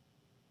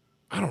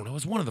 I don't know.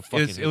 It's one of the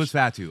fucking. It was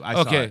Fatu.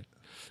 I saw it.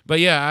 But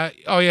yeah,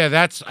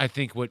 that's I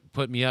think what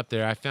put me up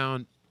there. I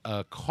found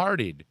a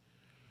carded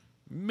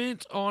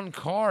mint on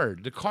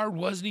card. The card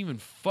wasn't even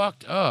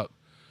fucked up.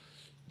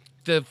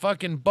 The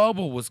fucking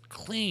bubble was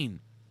clean.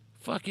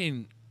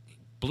 Fucking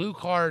blue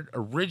card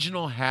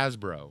original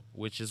Hasbro,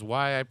 which is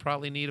why I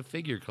probably need a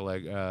figure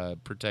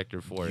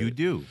protector for it. You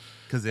do,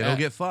 because it'll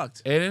get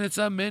fucked. And it's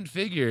a mint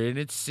figure, and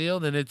it's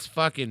sealed, and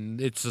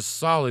it's a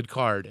solid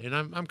card, and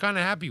I'm kind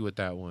of happy with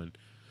that one.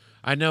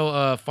 I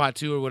know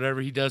Fatu or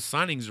whatever, he does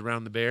signings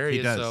around the Bay Area.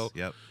 He does. So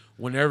Yep.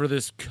 whenever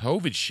this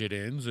COVID shit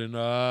ends and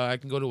I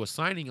can go to a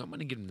signing, I'm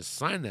gonna get him to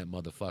sign that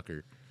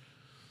motherfucker.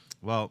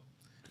 Well,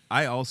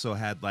 I also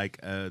had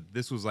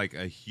this was like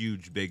a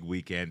huge big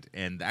weekend,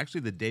 and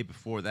actually the day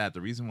before that,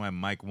 the reason why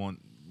Mike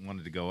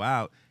wanted to go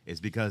out is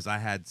because I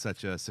had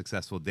such a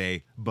successful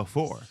day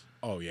before.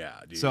 Oh yeah,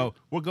 dude. So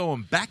we're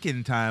going back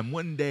in time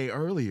one day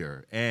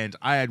earlier, and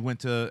I had went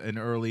to an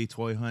early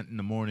toy hunt in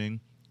the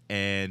morning,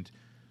 and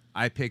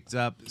I picked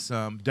up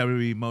some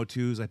WWE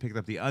Motus. I picked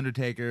up the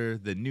Undertaker,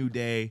 the New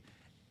Day,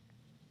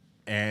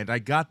 and I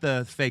got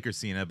the Faker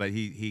Cena, but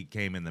he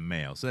came in the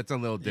mail, so that's a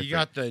little different. You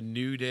got the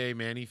New Day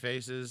Manny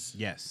faces.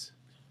 Yes,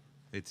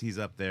 he's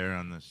up there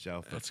on the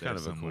shelf. That's up there kind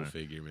of somewhere. a cool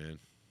figure, man.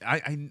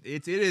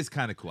 It is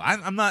kind of cool.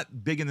 I'm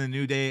not big in the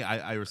New Day.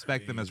 I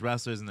respect them as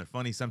wrestlers, and they're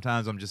funny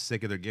sometimes. I'm just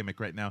sick of their gimmick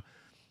right now.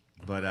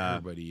 But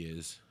everybody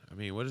is. I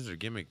mean, what is their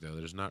gimmick though?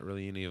 There's not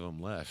really any of them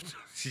left.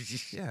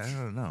 yeah, I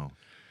don't know.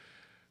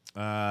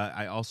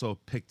 I also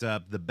picked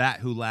up the Bat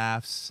Who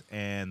Laughs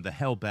and the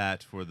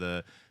Hellbat for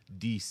the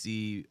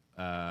DC.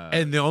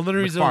 And the only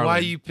reason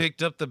why McFarlane. you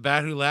picked up the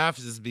Bat Who Laughs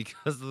is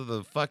because of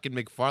the fucking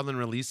McFarlane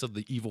release of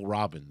the Evil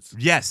Robins.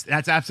 Yes,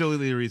 that's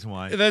absolutely the reason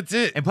why. That's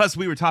it. And plus,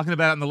 we were talking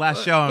about it in the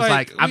last show. I was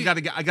like,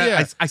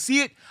 like, I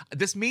see it.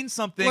 This means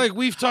something. Like,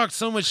 we've talked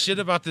so much shit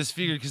about this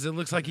figure because it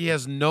looks like he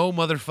has no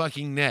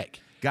motherfucking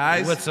neck.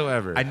 Guys,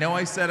 whatsoever. I know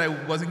I said I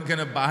wasn't going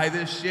to buy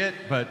this shit,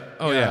 but.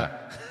 Oh,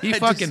 yeah. He I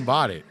fucking just-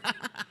 bought it.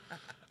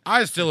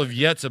 I still have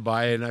yet to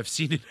buy it, and I've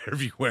seen it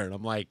everywhere. And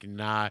I'm like,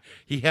 nah,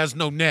 he has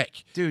no neck.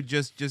 Dude,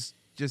 just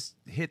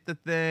hit the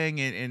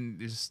thing and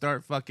just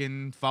start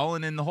fucking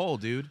falling in the hole,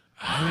 dude.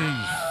 I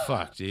mean,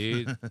 fuck,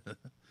 dude.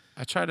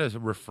 I try to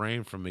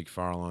refrain from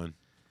McFarlane.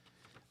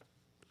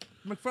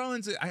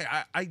 McFarlane's,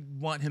 I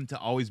want him to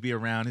always be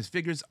around. His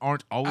figures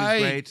aren't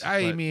always great.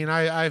 I but mean,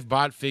 I've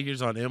bought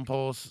figures on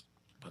impulse,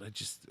 but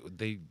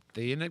they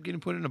end up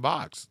getting put in a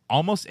box.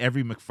 almost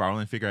every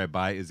McFarlane figure I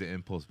buy is an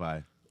impulse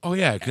buy. Oh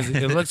yeah, because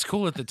it looks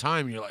cool at the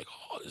time. You're like,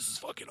 oh, this is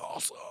fucking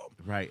awesome.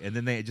 Right, and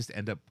then they just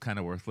end up kind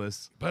of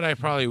worthless. But I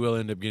probably will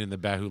end up getting the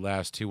Bat Who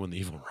Laughs too when the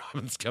Evil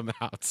Robins come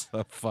out.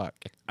 So fuck.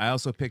 I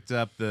also picked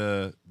up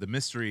the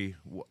mystery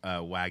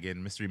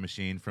wagon, mystery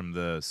machine from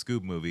the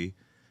Scoob movie,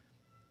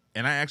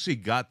 and I actually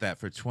got that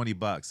for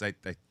 $20.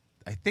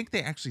 I think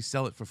they actually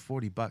sell it for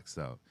 $40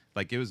 though.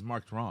 Like it was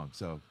marked wrong,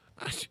 so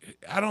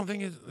I don't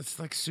think it's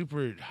like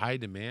super high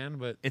demand,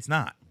 but it's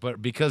not.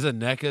 but because of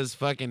NECA's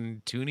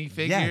fucking Toonie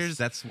figures, Yes,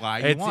 that's why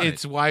you want it.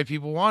 It's why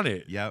people want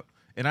it. Yep.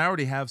 And I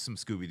already have some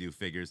Scooby-Doo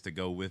figures to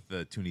go with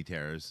the Toonie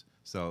Terrors,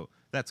 so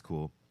that's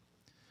cool.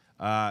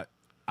 I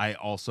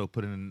also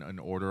put in an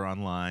order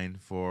online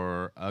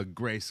for a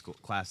Grayskull,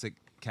 classic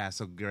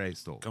Castle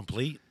Grayskull.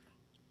 Complete.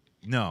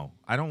 No,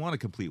 I don't want a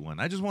complete one.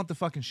 I just want the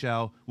fucking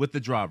shell with the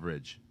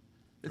drawbridge.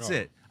 That's Oh.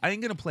 it. I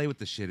ain't going to play with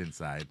the shit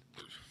inside.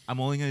 I'm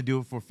only going to do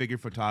it for figure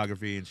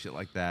photography and shit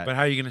like that. But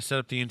how are you going to set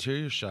up the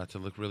interior shot to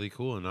look really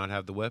cool and not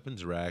have the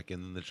weapons rack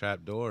and then the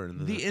trap door and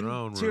then the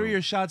throne interior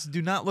room? shots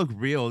do not look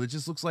real. It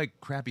just looks like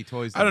crappy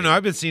toys. to I don't me. know.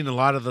 I've been seeing a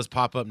lot of those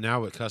pop up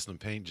now with custom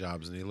paint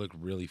jobs, and they look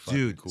really fucking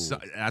Dude, cool. so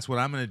that's what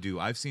I'm going to do.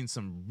 I've seen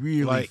some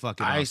really like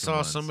fucking I awesome saw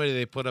ones. somebody,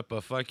 they put up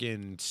a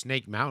fucking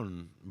Snake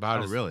Mountain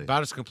Oh, really?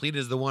 about as complete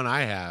as the one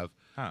I have.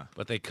 Huh.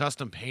 But they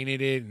custom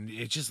painted it, and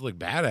it just looked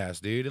badass,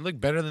 dude. It looked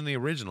better than the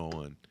original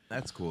one.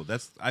 That's cool.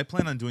 I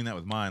plan on doing that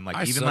with mine. Like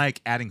I even suck- like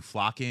adding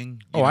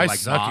flocking. I like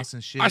suck moss at,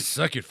 and shit. I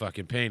suck at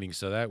fucking painting,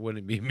 so that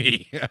wouldn't be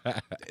me.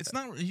 It's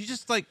not. You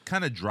just like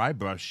kind of dry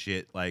brush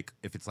shit. Like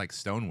if it's like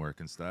stonework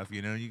and stuff,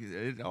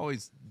 it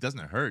always doesn't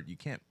hurt. You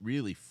can't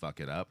really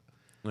fuck it up.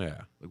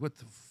 Yeah. Like what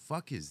the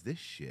fuck is this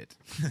shit?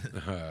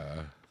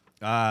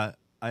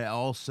 I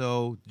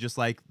also, just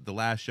like the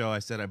last show, I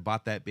said I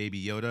bought that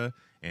Baby Yoda,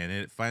 and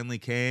it finally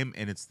came,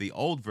 and it's the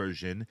old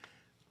version.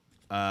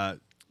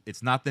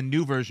 It's not the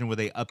new version where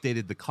they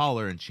updated the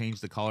collar and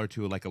changed the collar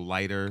to like a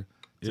lighter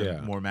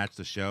to more match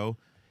the show.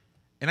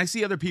 And I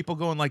see other people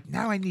going like,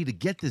 now I need to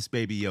get this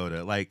Baby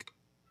Yoda. Like,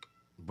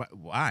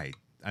 why?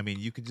 I mean,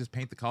 you could just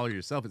paint the collar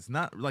yourself. It's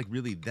not like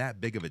really that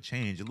big of a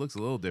change. It looks a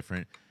little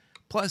different.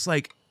 Plus,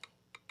 like,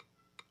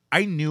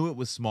 I knew it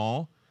was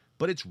small,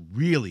 but it's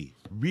really,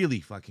 really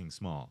fucking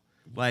small.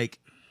 Like,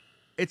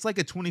 it's like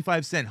a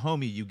 25-cent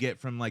homie you get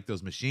from like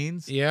those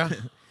machines. Yeah.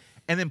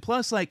 And then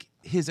plus, like,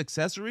 his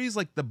accessories,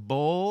 like the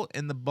bowl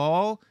and the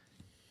ball,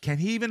 can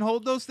he even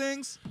hold those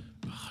things?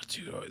 Oh,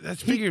 dude, that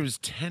figure was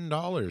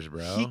 $10,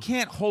 bro. He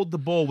can't hold the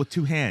bowl with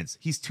two hands.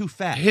 He's too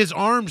fat. His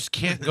arms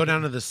can't go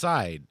down to the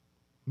side.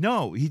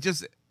 No, he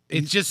just...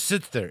 It just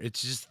sits there.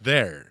 It's just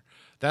there.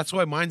 That's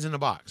why mine's in a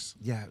box.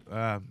 Yeah,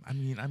 I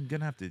mean, I'm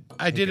gonna have to.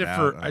 I did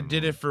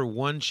take it for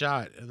one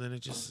shot, and then it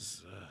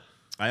just.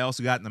 I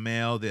also got in the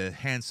mail the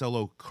Han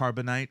Solo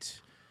Carbonite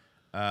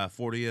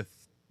 40th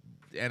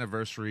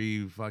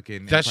anniversary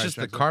fucking. That's Empire just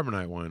the Strikes Back.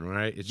 carbonite one,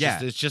 right? It's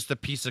Yeah. it's just a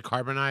piece of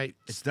carbonite.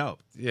 It's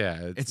dope.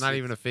 Yeah, it's not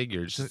even a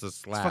figure. It's just a It's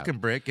slab. fucking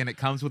brick, and it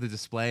comes with a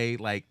display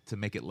like to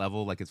make it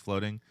level, like it's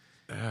floating.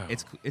 Oh.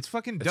 It's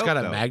fucking dope. It's got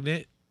a though.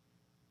 magnet,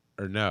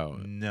 or no?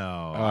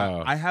 No,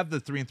 Oh. I have the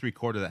 3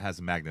 3/4 that has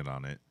a magnet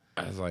on it,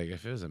 I was like,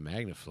 if it was a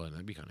magnet floating,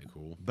 that'd be kind of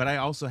cool. but I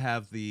also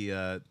have the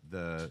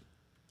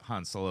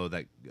Han Solo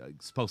that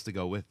supposed to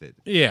go with it.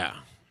 Yeah.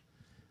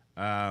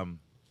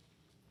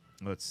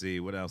 Let's see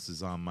what else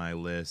is on my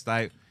list.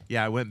 I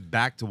went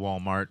back to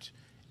Walmart,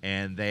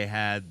 and they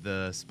had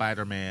the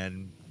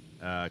Spider-Man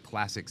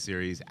classic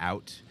series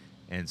out,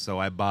 and so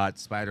I bought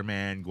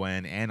Spider-Man,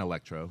 Gwen, and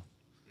Electro.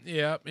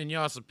 Yep, and you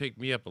also picked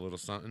me up a little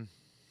something.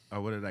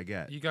 Oh, what did I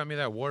get? You got me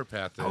that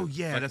Warpath. Oh,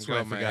 yeah, that's what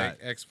I forgot.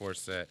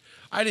 X-Force set.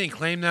 I didn't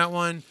claim that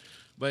one,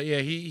 but yeah,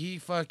 he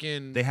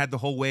fucking. They had the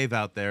whole wave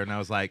out there, and I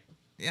was like,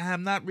 yeah,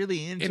 I'm not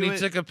really into and he it.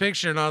 took a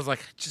picture, and I was like,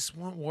 I just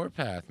want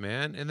Warpath,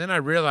 man. And then I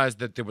realized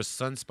that there was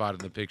Sunspot in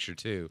the picture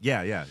too.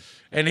 Yeah.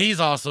 And he's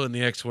also in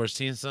the X-Force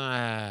team, so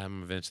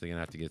I'm eventually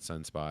gonna have to get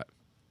Sunspot.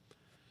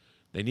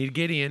 They need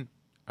Gideon.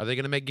 Are they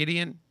gonna make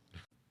Gideon?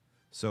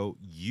 So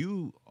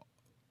you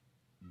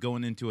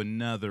going into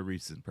another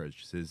recent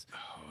purchases.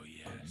 Oh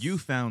yes. You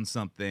found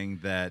something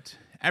that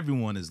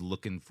everyone is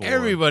looking for.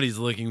 Everybody's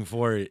looking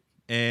for it.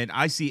 And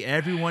I see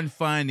everyone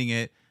finding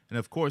it, and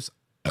of course,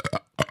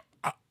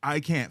 I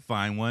can't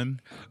find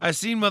one. I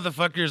seen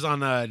motherfuckers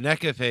on a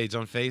NECA page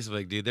on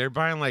Facebook, dude. They're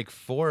buying like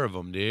 4 of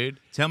them, dude.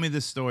 Tell me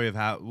the story of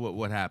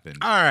what happened.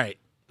 All right.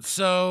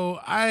 So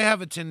I have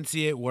a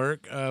tendency at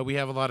work. We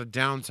have a lot of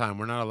downtime.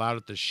 We're not allowed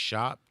at the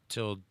shop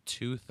till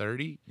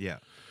 2:30. Yeah.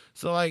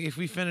 So like if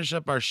we finish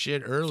up our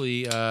shit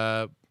early,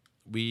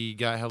 we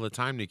got hella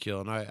time to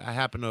kill. And I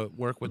happen to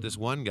work with this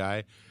one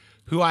guy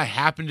who I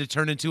happen to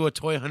turn into a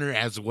toy hunter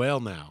as well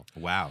now.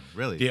 Wow,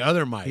 really? The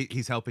other Mike.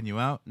 He's helping you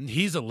out?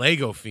 He's a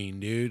Lego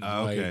fiend, dude.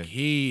 Oh, okay. Like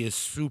he is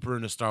super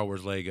into Star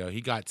Wars Lego.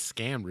 He got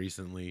scammed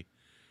recently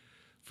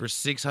for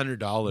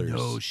 $600.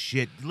 No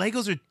shit.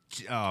 Legos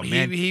are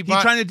man. he He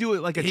bought- trying to do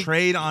it like a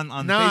trade on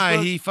Nah,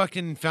 Facebook? he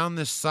fucking found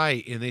this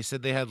site and they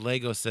said they had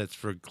Lego sets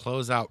for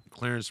closeout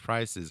clearance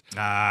prices. He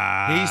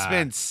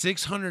spent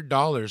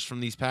 $600 from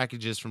these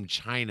packages from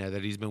China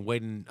that he's been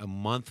waiting a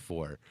month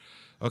for.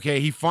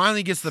 Okay, he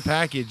finally gets the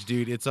package,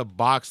 dude. It's a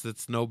box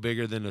that's no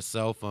bigger than a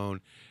cell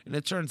phone, and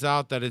it turns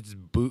out that it's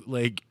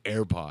bootleg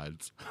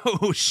AirPods.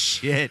 Oh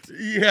shit.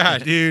 Yeah,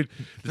 dude.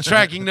 The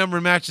tracking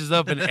number matches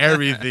up and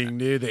everything,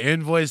 dude. The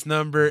invoice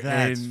number,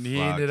 That's and he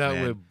fucked, ended up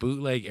man. with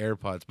bootleg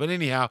AirPods. But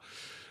anyhow,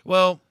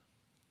 well,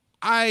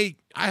 I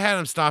had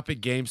him stop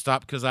at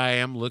GameStop because I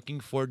am looking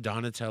for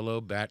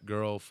Donatello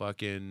Batgirl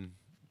fucking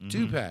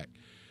 2-pack.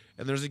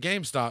 And there's a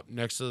GameStop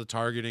next to the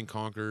Target in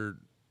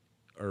Concord,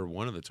 or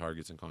one of the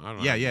Targets in Concord. I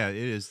don't know. Yeah, it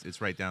is.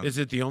 It's right down. Is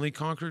it the only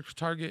Concord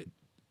Target?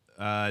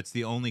 It's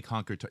the only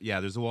Concord.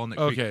 Yeah, there's a Walnut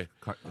Okay.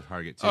 Creek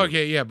Target too.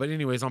 Okay, yeah, but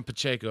anyways, on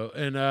Pacheco.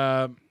 And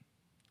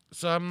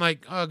so I'm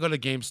like, I'll go to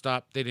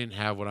GameStop. They didn't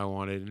have what I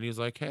wanted. And he's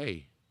like,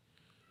 hey,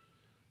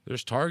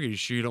 there's Target. You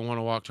sure you don't want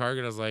to walk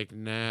Target? I was like,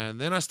 nah.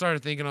 And then I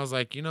started thinking, I was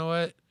like, you know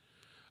what?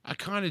 I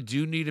kind of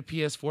do need a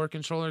PS4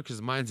 controller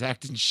because mine's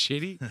acting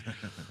shitty.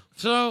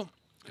 So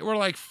we're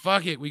like,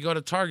 fuck it. We go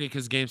to Target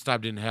because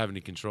GameStop didn't have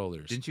any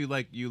controllers. Didn't you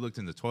you looked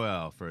in the toy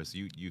aisle first?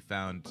 You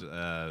found.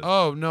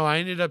 Oh, no. I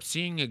ended up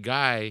seeing a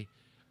guy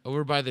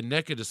over by the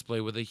NECA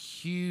display with a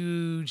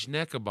huge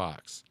NECA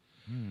box.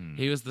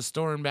 He was the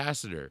store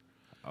ambassador.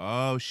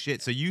 Oh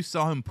shit! So you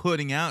saw him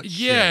putting out? Yeah,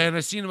 shit. and I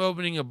seen him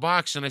opening a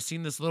box, and I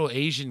seen this little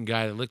Asian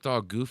guy that looked all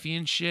goofy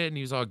and shit, and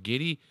he was all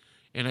giddy.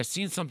 And I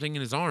seen something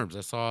in his arms.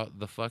 I saw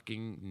the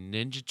fucking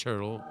Ninja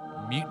Turtle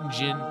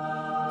Mutagen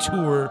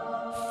Tour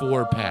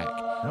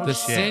 4-pack. No The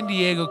shit. San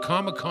Diego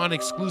Comic-Con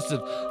exclusive.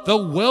 The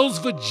Wells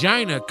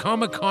Vagina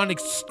Comic-Con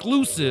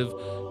exclusive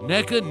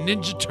NECA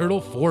Ninja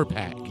Turtle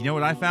 4-pack. You know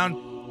what I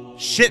found?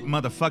 Shit,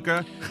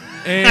 motherfucker.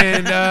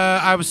 And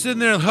I was sitting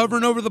there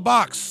hovering over the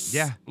box.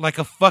 Yeah. Like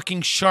a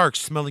fucking shark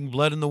smelling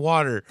blood in the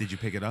water. Did you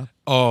pick it up?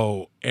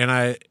 Oh, and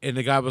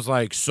the guy was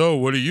like, so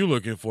what are you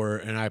looking for?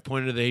 And I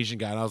pointed to the Asian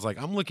guy, and I was like,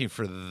 I'm looking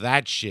for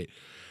that shit.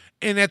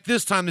 And at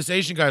this time, this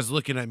Asian guy's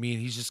looking at me,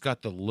 and he's just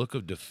got the look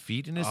of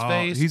defeat in his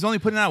face. He's only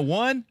putting out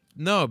one?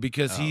 No,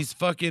 because he's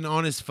fucking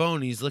on his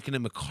phone. He's looking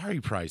at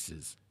Macari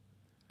prices.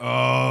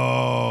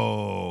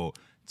 Oh,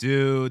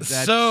 dude.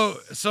 That's...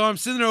 So I'm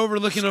sitting there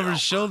looking over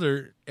his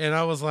shoulder, and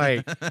I was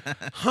like,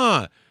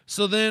 huh.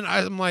 So then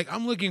I'm like,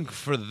 I'm looking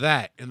for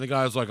that. And the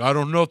guy was like, I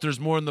don't know if there's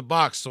more in the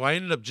box. So I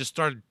ended up just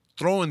started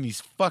throwing these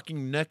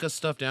fucking NECA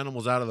stuffed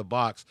animals out of the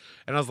box.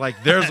 And I was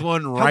like, there's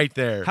one right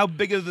there. How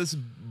big is this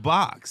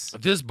box?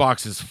 This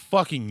box is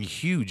fucking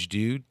huge,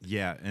 dude.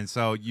 Yeah, and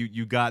so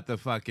you got the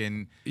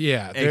fucking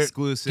Yeah.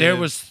 exclusive.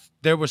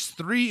 There was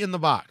 3 in the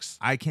box.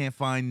 I can't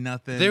find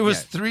nothing. There was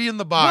yet. 3 in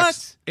the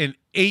box and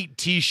 8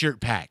 T-shirt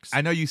packs.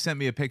 I know you sent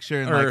me a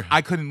picture, and Or-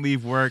 I couldn't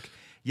leave work.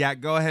 Yeah,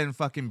 go ahead and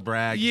fucking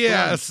brag.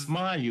 Yes.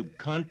 Smile, you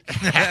cunt.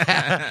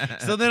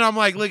 So then I'm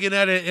like looking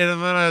at it,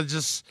 and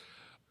then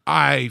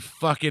I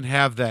fucking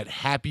have that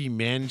happy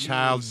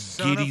man-child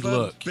Son giddy of a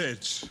look.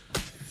 bitch.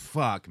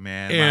 fuck,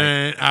 man.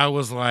 And I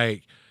was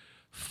like,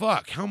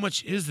 fuck, how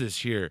much is this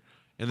here?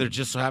 And there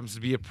just so happens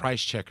to be a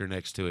price checker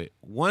next to it.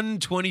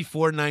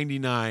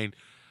 $124.99.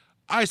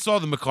 I saw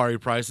the Macari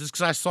prices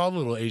because I saw the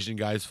little Asian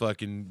guy's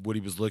fucking what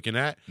he was looking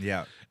at.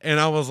 Yeah. And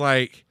I was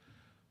like,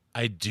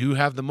 I do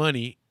have the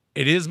money.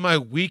 It is my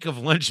week of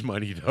lunch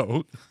money,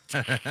 though.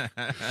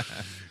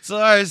 So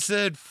I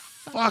said,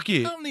 fuck I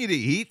it. don't need to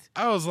eat.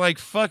 I was like,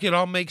 fuck it.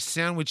 I'll make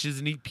sandwiches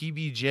and eat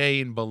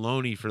PBJ and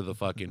bologna for the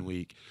fucking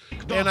week.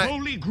 The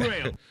Holy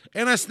Grail.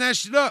 And I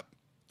snatched it up.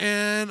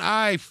 And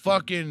I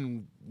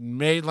fucking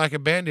made like a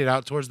bandit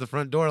out towards the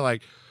front door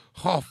like,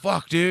 oh,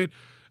 fuck, dude.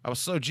 I was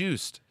so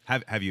juiced.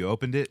 Have you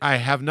opened it? I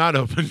have not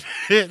opened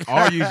it.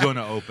 Are you going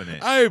to open it?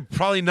 I'm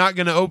probably not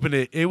going to open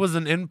it. It was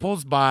an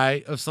impulse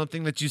buy of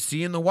something that you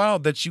see in the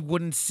wild that you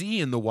wouldn't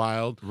see in the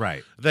wild.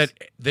 Right. That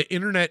the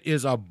internet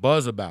is a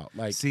buzz about.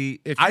 Like,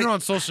 See, if you're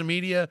on social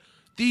media,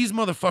 these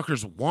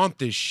motherfuckers want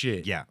this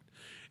shit. Yeah.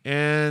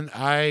 And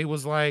I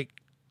was like,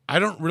 I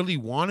don't really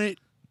want it,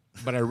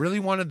 but I really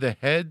wanted the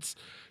heads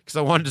because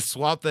I wanted to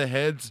swap the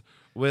heads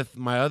with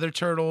my other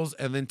turtles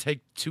and then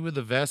take 2 of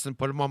the vests and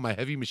put them on my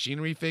heavy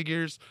machinery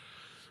figures.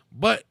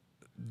 But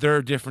they're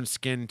a different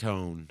skin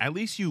tone. At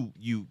least you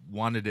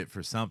wanted it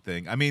for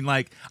something. I mean,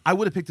 like, I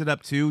would have picked it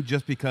up too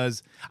just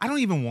because I don't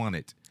even want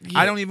it. Yeah.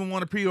 I don't even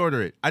want to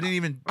pre-order it. I didn't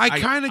even. I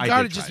kind of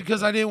got did it just try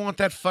because I didn't want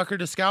that fucker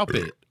to scalp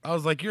it. I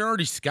was like, you're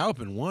already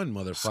scalping one,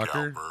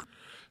 motherfucker.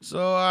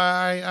 So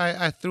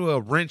I threw a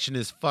wrench in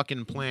his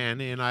fucking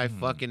plan and I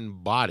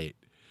fucking bought it.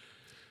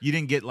 You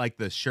didn't get like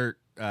the shirt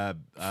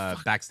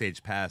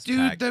backstage pass Dude,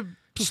 pack. the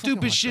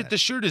stupid shit. The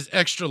shirt is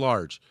extra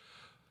large.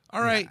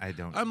 All right. I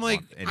don't I'm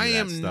like, want any I of that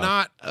am stuff.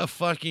 not a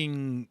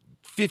fucking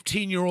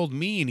 15-year-old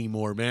me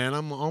anymore, man.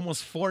 I'm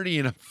almost 40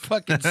 and I'm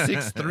fucking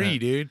 6'3",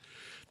 dude.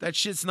 That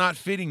shit's not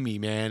fitting me,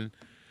 man.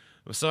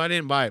 So I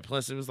didn't buy it.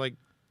 Plus, it was like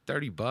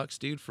 $30,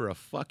 dude, for a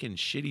fucking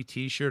shitty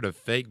T-shirt, a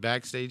fake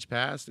backstage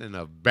pass, and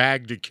a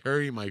bag to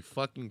carry my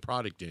fucking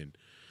product in.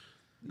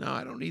 No,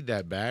 I don't need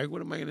that bag.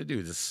 What am I gonna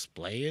do?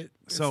 Display it?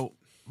 So,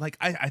 like,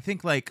 I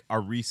think like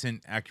our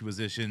recent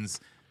acquisitions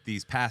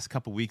these past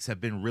couple weeks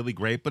have been really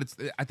great, but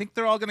I think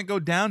they're all going to go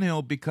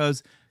downhill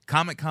because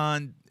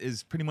Comic-Con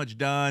is pretty much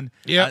done.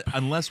 Yep.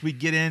 Unless we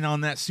get in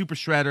on that Super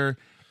Shredder,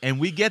 and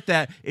we get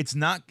that, it's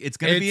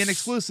going to be an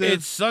exclusive.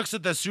 It sucks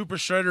that the Super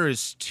Shredder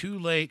is too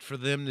late for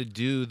them to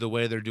do the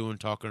way they're doing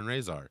Talker and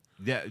Razor.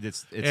 Yeah,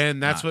 it's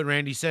and that's not. what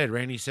Randy said.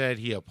 Randy said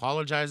he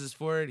apologizes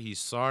for it. He's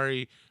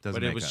sorry, Doesn't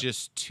but it make was up.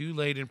 just too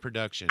late in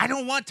production. I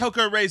don't want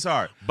Toka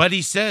Razor. But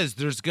he says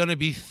there's going to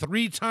be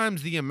 3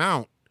 times the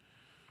amount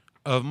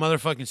of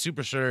motherfucking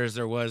Super Shredder as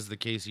there was the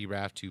KC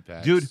Raft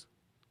 2-packs. Dude,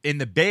 in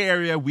the Bay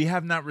Area, we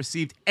have not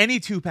received any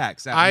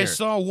 2-packs out I here.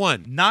 saw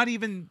one. Not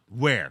even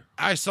where?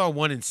 I saw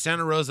one in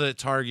Santa Rosa at You're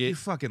Target.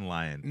 fucking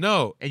lying.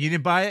 No, And you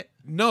didn't buy it?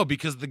 no,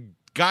 because the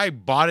guy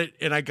bought it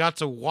and I got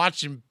to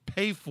watch him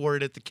pay for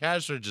it at the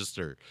cash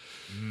register.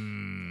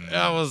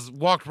 I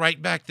walked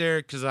right back there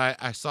because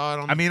I saw it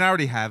on. I mean, I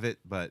already have it,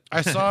 but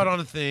I saw it on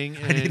a thing.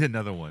 I need And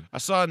another one. I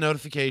saw a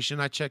notification.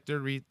 I checked their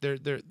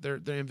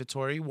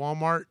inventory.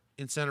 Walmart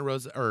in Santa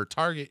Rosa or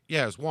Target.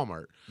 Yeah, it was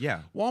Walmart.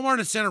 Yeah. Walmart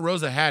in Santa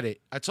Rosa had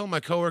it. I told my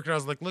coworker, I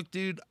was like, look,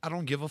 dude, I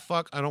don't give a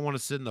fuck. I don't want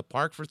to sit in the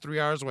park for 3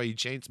 hours while you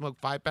chain smoke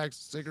 5 packs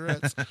of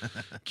cigarettes.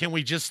 Can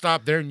we just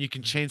stop there and you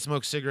can chain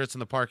smoke cigarettes in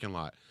the parking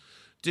lot?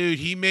 Dude,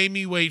 he made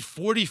me wait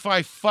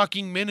 45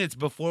 fucking minutes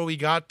before we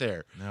got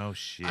there. No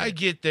shit. I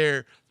get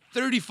there,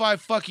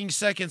 35 fucking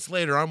seconds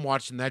later, I'm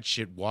watching that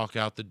shit walk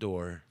out the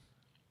door.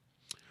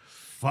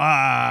 Fuck.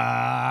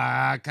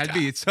 I'd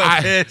be so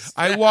I, pissed.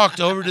 I walked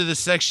over to the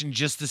section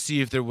just to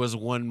see if there was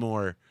one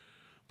more,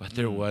 but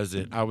there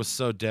wasn't. I was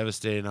so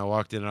devastated. I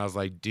walked in and I was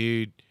like,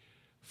 dude,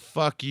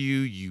 fuck you,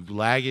 you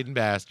lagging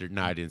bastard.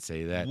 No, I didn't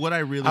say that. What I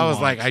really I was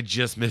want- like, I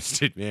just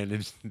missed it, man.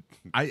 It's-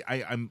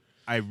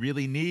 I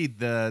really need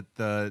the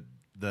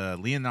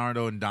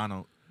Leonardo and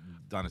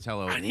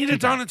Donatello. I need a 2-pack.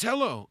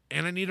 Donatello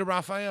and I need a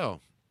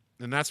Raphael.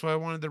 And that's why I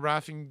wanted the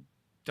Raph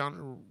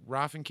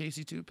and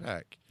Casey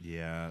 2-pack.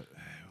 Yeah,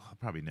 I'll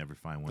probably never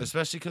find one.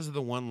 Especially because of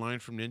the one line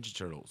from Ninja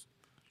Turtles.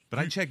 But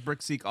I check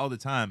Brickseek all the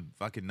time.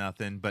 Fucking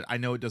nothing. But I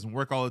know it doesn't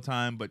work all the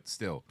time. But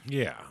still,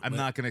 Yeah. I'm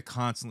not gonna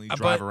constantly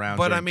drive around.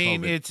 But I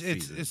during mean, COVID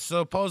season. it's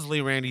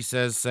supposedly Randy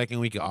says second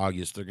week of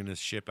August they're gonna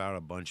ship out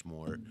a bunch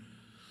more.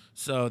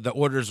 So the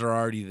orders are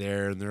already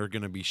there and they're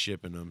gonna be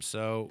shipping them.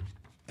 So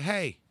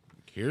hey,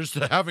 here's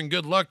to having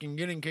good luck in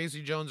getting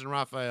Casey Jones and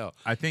Raphael.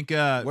 I think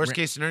Worst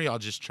case scenario, I'll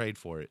just trade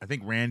for it. I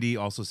think Randy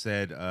also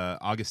said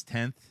August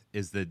 10th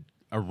is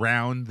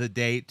around the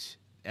date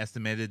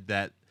estimated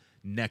that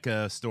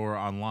NECA store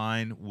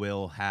online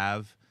will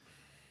have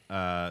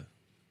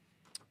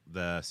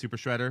the Super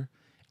Shredder,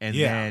 and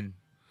Yeah. then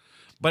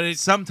But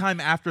it's sometime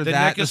after the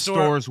that, NECA the store-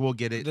 stores will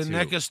get it the too.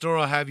 NECA store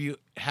will have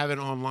it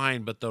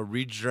online, but they'll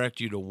redirect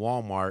you to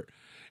Walmart.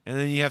 And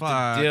then you have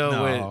Fuck, to deal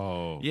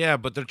no. with yeah,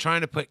 but they're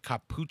trying to put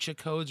capucha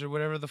codes or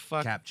whatever the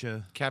fuck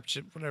Captcha.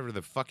 capture whatever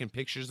the fucking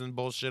pictures and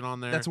bullshit on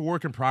there. That's a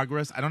work in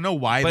progress. I don't know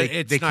why But they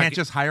it's they not can't g-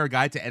 just hire a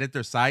guy to edit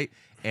their site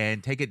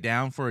and take it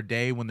down for a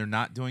day when they're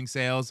not doing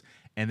sales,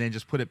 and then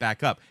just put it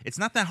back up. It's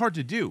not that hard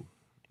to do.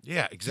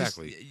 Yeah,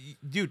 exactly.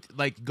 Just, dude,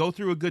 like, go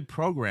through a good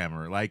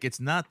programmer. Like, it's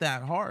not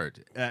that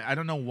hard. I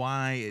don't know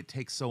why it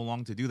takes so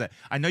long to do that.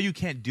 I know you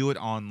can't do it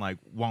on, like,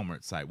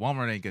 Walmart's site.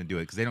 Walmart ain't going to do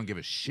it because they don't give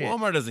a shit.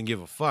 Walmart doesn't give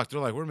a fuck. They're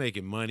like, we're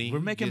making money. We're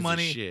making Gives a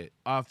money shit.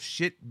 off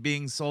shit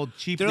being sold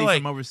cheaply They're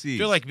like, from overseas.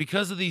 They're like,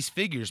 because of these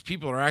figures,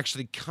 people are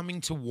actually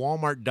coming to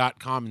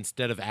Walmart.com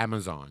instead of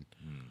Amazon.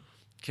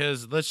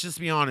 Because let's just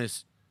be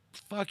honest,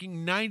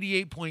 fucking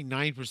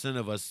 98.9%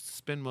 of us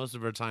spend most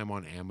of our time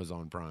on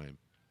Amazon Prime.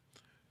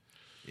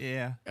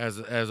 Yeah. As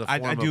a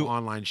form of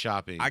online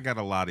shopping. I got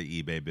a lot of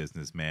eBay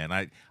business, man.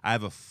 I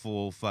have a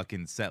full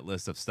fucking set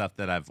list of stuff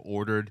that I've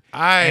ordered.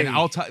 And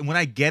I'll when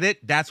I get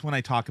it, that's when I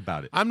talk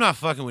about it. I'm not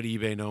fucking with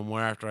eBay no more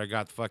after I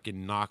got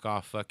fucking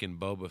knockoff fucking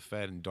Boba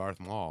Fett and Darth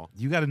Maul.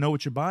 You got to know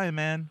what you're buying,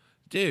 man.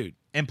 Dude.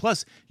 And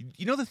plus,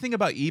 you know the thing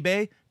about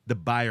eBay? The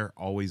buyer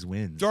always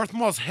wins. Darth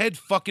Maul's head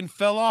fucking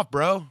fell off,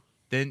 bro.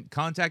 Then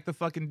contact the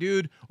fucking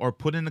dude or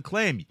put in a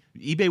claim.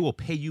 eBay will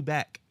pay you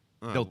back.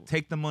 They'll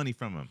take the money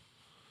from him.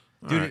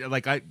 Dude, right.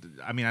 like I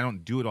mean, I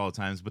don't do it all the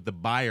times, but the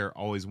buyer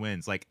always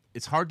wins. Like,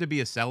 it's hard to be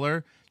a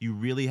seller. You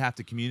really have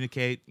to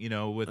communicate,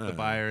 with the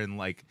buyer, and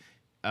like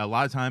a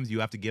lot of times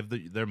you have to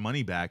give their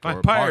money back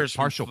or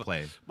partial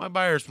play. My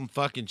buyer's from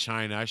fucking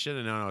China. I should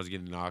have known I was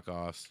getting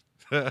knockoffs.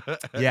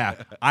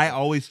 Yeah, I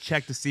always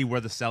check to see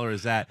where the seller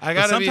is at.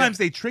 But sometimes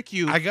they trick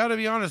you. I gotta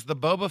be honest. The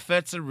Boba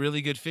Fett's a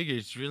really good figure.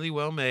 It's really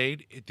well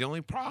made. The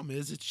only problem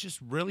is it's just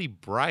really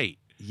bright.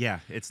 Yeah,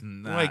 it's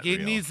not like it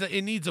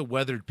real. needs a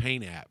weathered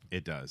paint app.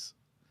 It does.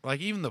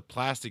 Like even the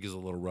plastic is a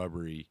little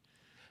rubbery.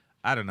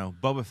 I don't know.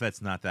 Boba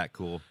Fett's not that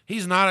cool.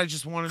 He's not. I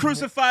just wanted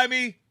crucify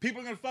me.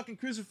 People are gonna fucking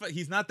crucify.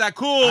 He's not that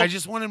cool. I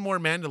just wanted more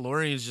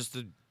Mandalorians, just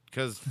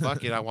because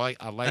fuck it. I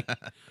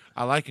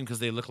like him because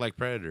they look like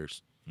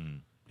predators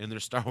in their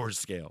Star Wars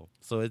scale.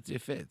 So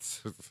it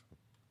fits.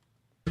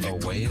 A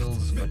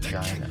whale's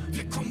vagina.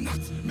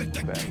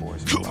 Bad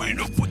boys. Coming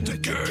up with the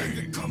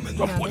gang. Coming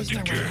up with the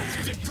gang.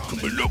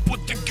 Coming up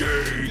with the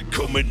gang.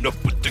 Coming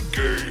up with the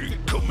gang.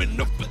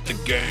 Coming up with the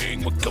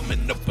gang. We're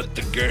coming up with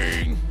the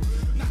gang.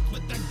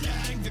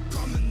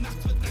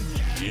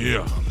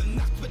 Yeah.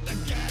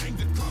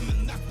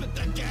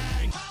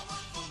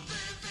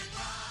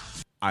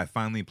 I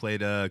finally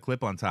played a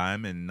clip on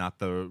time and not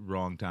the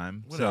wrong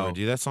time. Whatever,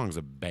 dude. That song's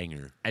a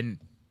banger. And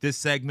this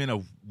segment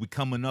of we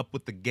coming up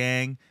with the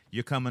gang,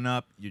 you're coming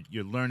up,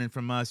 you're learning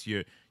from us,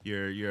 you're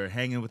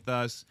hanging with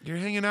us. You're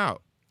hanging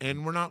out.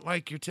 And we're not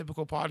like your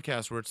typical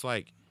podcast where it's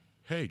like,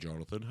 hey,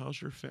 Jonathan,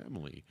 how's your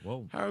family?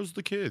 Whoa. How's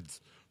the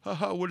kids?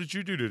 Haha, what did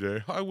you do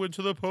today? I went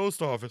to the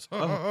post office.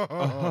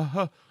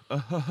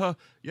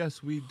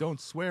 Yes, we don't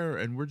swear,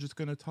 and we're just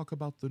going to talk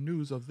about the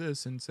news of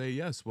this and say,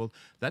 yes, well,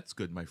 that's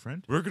good, my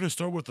friend. We're going to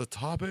start with the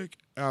topic,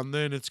 and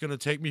then it's going to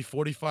take me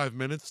 45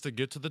 minutes to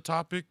get to the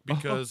topic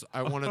because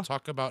I want to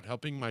talk about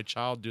helping my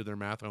child do their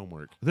math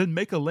homework. Then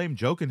make a lame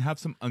joke and have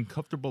some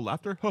uncomfortable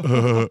laughter.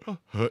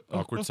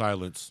 Awkward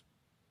silence.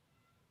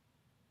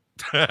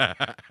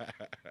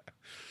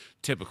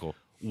 Typical.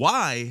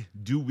 Why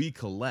do we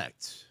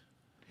collect?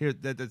 Here,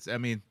 that's. I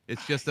mean,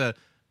 it's just a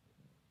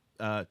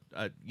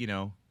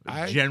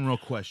general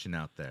question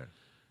out there.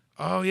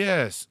 Oh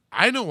yes,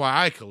 I know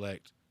why I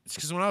collect. It's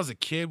because when I was a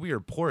kid, we were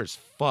poor as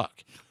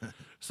fuck,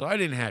 so I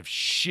didn't have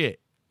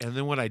shit. And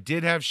then when I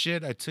did have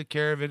shit, I took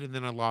care of it, and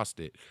then I lost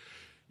it,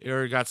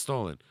 or it got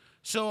stolen.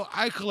 So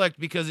I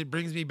collect because it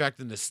brings me back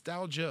the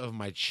nostalgia of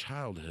my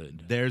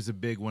childhood. There's a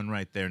big one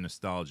right there,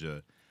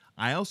 nostalgia.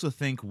 I also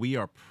think we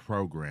are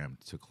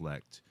programmed to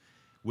collect.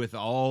 With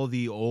all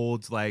the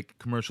old like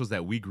commercials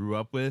that we grew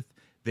up with,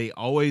 they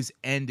always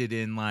ended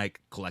in like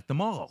collect them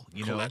all.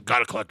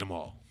 Gotta collect them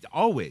all.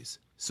 Always.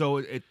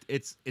 So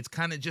it's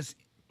kind of just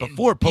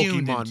before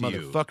imbued Pokemon, into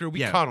you. motherfucker.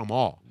 We caught them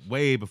all.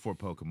 Way before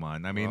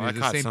Pokemon. I mean, Well, I it's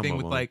the caught same some thing of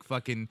with them. like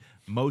fucking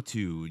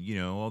Motu.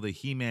 All the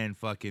He-Man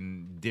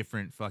fucking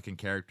different fucking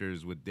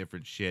characters with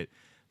different shit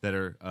that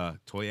are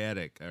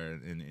toyetic or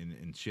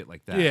and shit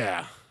like that.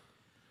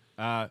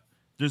 Yeah.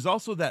 There's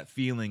also that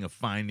feeling of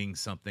finding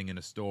something in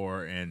a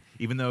store, and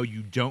even though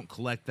you don't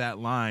collect that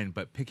line,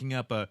 but picking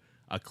up a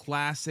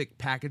classic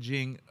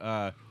packaging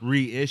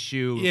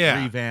reissue,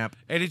 revamp,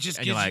 and it just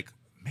and gives you're like,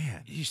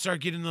 man, you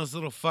start getting those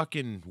little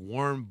fucking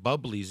warm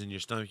bubblies in your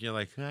stomach. You're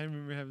like, I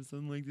remember having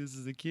something like this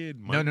as a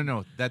kid.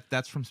 No.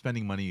 That's from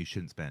spending money you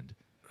shouldn't spend.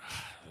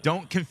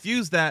 Don't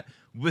confuse that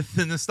with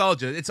the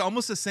nostalgia. It's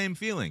almost the same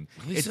feeling.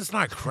 At least it's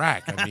not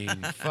crack. I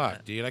mean,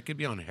 fuck, dude. I could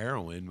be on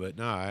heroin, but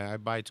no, I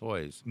buy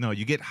toys. No,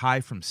 you get high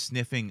from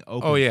sniffing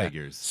open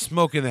figures.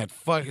 Smoking that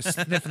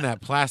sniffing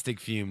that plastic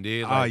fume,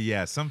 dude. Oh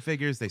yeah, some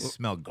figures they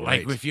smell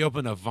great. Like if you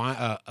open a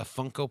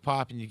Funko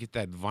Pop and you get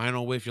that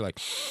vinyl whiff, you're like,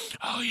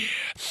 oh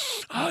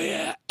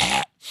yeah.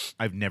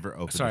 I've never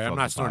opened. Sorry, a I'm Funko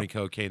not snorting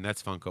Pop. cocaine.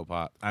 That's Funko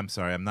Pop. I'm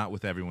sorry, I'm not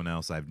with everyone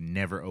else. I've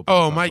never opened.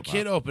 Oh, a Funko my Pop.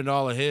 kid opened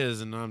all of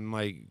his, and I'm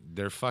like,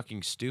 they're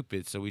fucking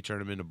stupid. So we turn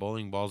them into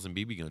bowling balls and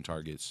BB gun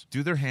targets.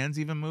 Do their hands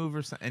even move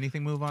or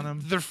anything move on them?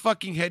 Their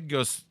fucking head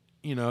goes.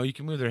 You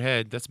can move their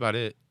head. That's about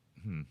it.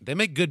 They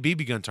make good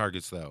BB gun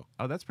targets though.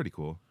 Oh, that's pretty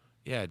cool.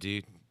 Yeah,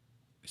 dude.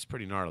 It's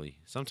pretty gnarly.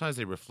 Sometimes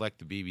they reflect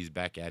the BBs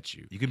back at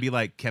you. You can be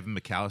like Kevin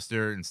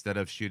McAllister instead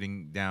of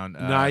shooting down.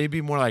 No, you'd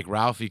be more like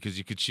Ralphie because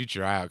you could shoot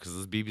your eye out because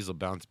those BBs will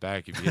bounce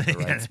back if you hit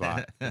the right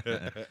spot.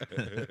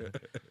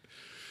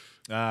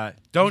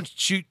 Don't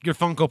shoot your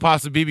Funko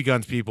Pops with BB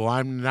guns, people.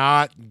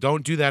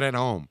 Don't do that at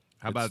home.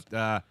 How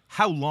about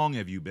how long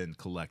have you been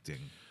collecting?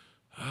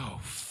 Oh,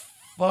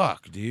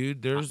 fuck,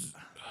 dude.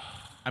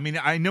 I mean,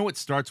 I know it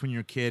starts when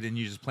you're a kid and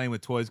you're just playing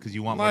with toys because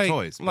you want like,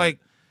 more toys. But Like,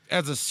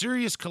 as a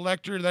serious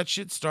collector, that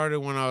shit started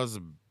when I was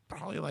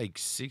probably like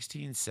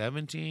 16,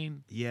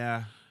 17.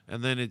 yeah.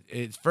 And then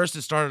it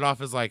started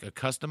off as like a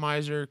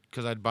customizer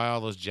because I'd buy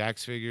all those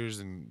Jax figures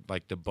and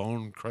like the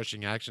bone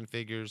crushing action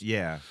figures.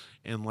 Yeah.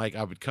 And like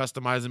I would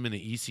customize them into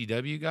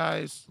ECW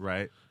guys.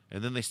 Right.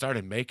 And then they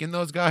started making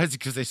those guys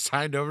because they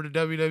signed over to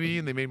WWE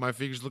and they made my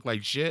figures look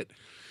like shit.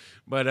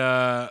 But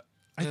I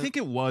think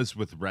it was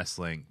with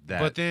wrestling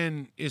that. But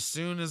then as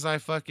soon as I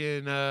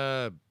fucking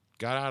got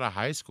out of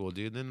high school,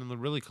 dude, then the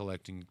really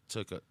collecting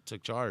took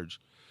charge.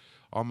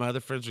 All my other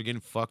friends were getting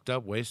fucked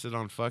up, wasted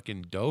on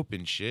fucking dope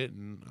and shit,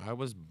 and I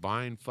was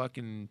buying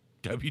fucking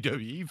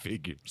WWE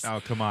figures. Oh,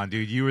 come on,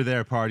 dude. You were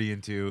there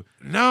partying too.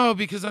 No,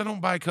 because I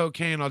don't buy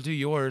cocaine. I'll do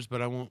yours, but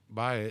I won't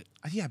buy it.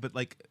 Yeah, but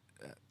like,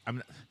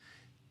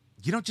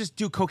 you don't just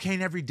do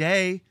cocaine every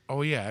day.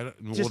 Oh, yeah.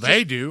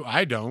 They do.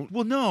 I don't.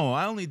 Well, no,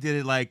 I only did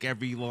it like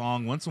every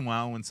once in a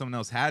while when someone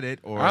else had it.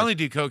 Or I only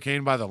do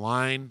cocaine by the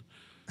line,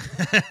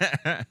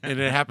 and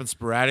it happens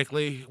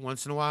sporadically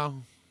once in a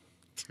while.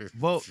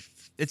 Well,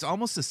 it's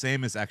almost the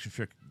same as action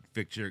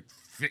figure.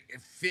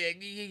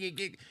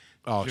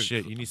 Oh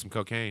shit! You need some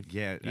cocaine.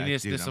 Yeah, you need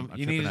to dude, sniff some. I'm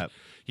You tripping need. up.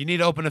 You need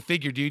to open a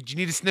figure, dude. You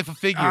need to sniff a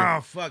figure.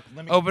 Oh fuck!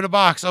 Let me Open a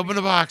box. Open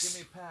a box.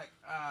 Give me a pack.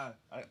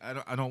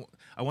 I don't.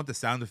 I want the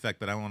sound effect,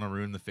 but I don't want to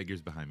ruin the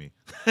figures behind me.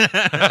 Dude,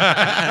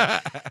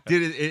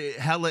 it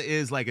hella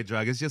is like a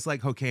drug. It's just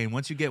like cocaine.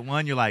 Once you get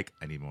one, you're like,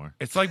 I need more.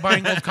 It's like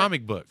buying old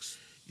comic books.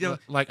 You know-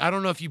 Like I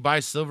don't know if you buy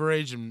Silver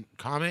Age and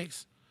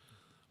comics,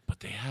 but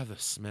they have a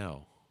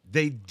smell.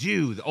 They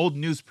do the old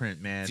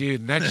newsprint, man. Dude,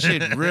 and that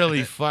shit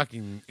really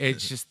fucking.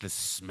 It's just the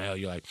smell.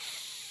 You're like,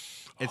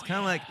 It's kind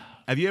of like.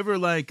 Have you ever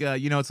like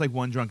it's like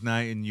one drunk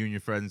night and you and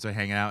your friends are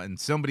hanging out and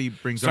somebody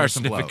brings over start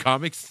some sniffing blow.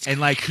 comics. And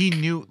like he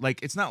knew,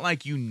 like it's not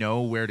like you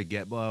know where to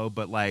get blow,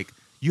 but like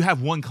you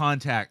have one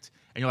contact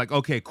and you're like,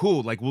 okay,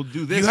 cool, like we'll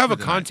do this. You have for a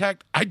the night.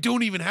 contact? I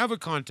don't even have a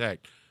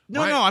contact.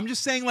 No, I'm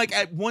just saying like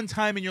at one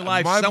time in your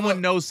life, my someone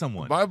blow- knows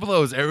someone. My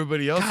blow is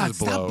everybody else's God,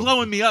 blow. stop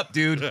blowing me up,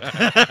 dude.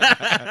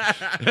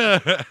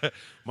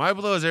 My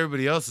blow is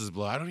everybody else's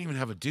blow. I don't even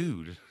have a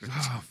dude.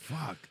 Oh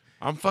fuck.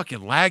 I'm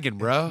fucking lagging,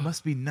 bro. It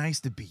must be nice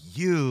to be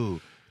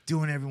you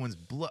doing everyone's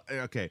blow.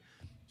 Okay.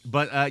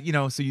 But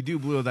so you do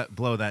blow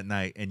that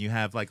night and you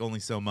have like only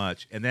so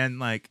much. And then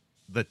like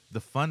the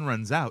fun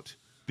runs out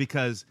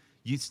because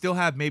you still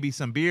have maybe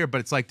some beer, but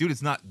it's like, dude,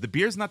 the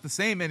beer's not the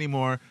same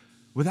anymore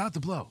without the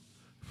blow.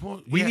 Well,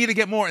 We yeah. need to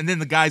get more, and then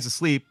the guy's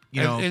asleep.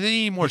 You know, And then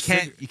you need more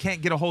You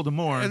can't get a hold of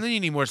more. And then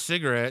you need more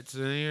cigarettes,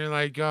 and you're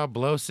like,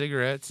 blow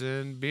cigarettes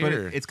and but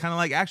beer. it's kind of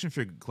like action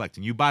figure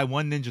collecting. You buy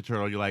one Ninja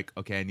Turtle, you're like,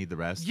 okay, I need the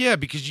rest. Yeah,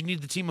 because you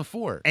need the team of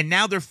 4. And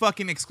now they're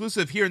fucking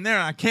exclusive here and there,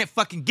 and I can't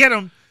fucking get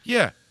them.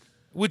 Yeah,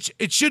 which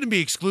it shouldn't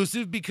be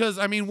exclusive because,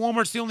 I mean,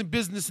 Walmart's the only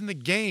business in the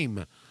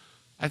game.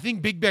 I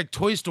think Big Bag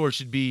Toy Store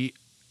should be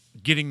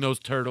getting those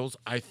turtles.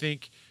 I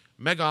think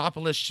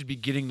Megapolis should be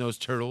getting those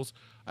turtles.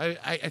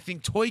 I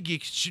think Toy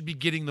Geek should be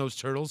getting those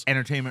turtles.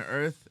 Entertainment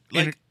Earth,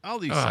 like all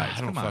these sites.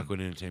 I don't Come fuck on.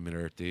 with Entertainment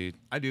Earth, dude.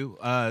 I do.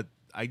 I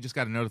just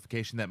got a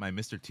notification that my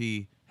Mr.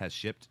 T has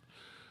shipped.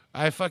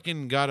 I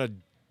fucking got a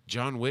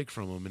John Wick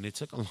from them, and it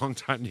took a long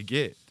time to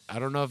get. I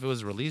don't know if it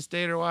was release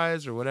date or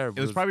wise or whatever.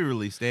 It was probably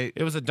release date.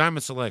 It was a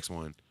Diamond Selects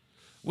one,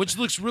 which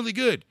looks really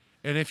good.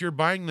 And if you're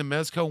buying the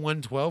Mezco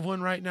 112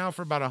 one right now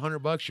for about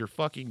 $100, you're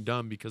fucking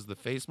dumb because the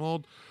face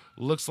mold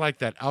looks like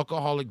that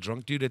alcoholic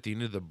drunk dude at the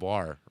end of the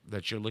bar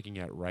that you're looking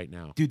at right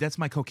now. Dude, that's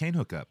my cocaine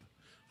hookup.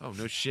 Oh,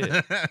 no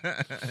shit.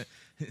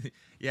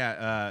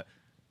 Yeah,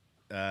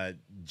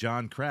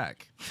 John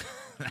Crack.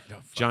 I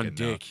don't John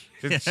fucking know.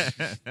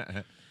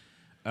 Dick.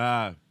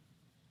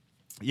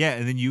 Yeah,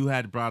 and then you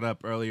had brought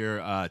up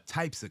earlier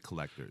types of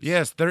collectors.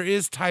 Yes, there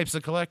is types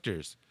of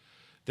collectors.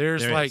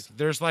 There's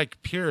There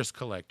like purist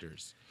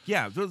collectors.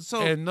 Yeah,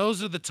 so And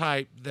those are the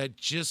type that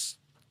just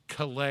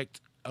collect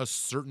a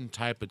certain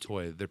type of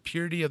toy. The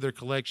purity of their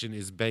collection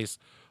is based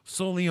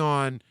solely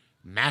on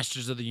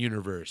Masters of the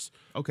Universe.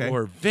 Okay.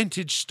 Or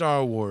vintage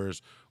Star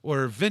Wars.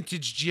 Or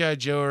vintage G.I.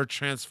 Joe or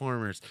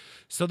Transformers.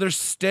 So they're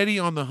steady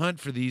on the hunt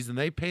for these, and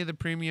they pay the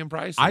premium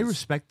prices. I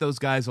respect those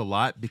guys a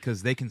lot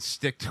because they can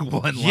stick to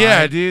one line.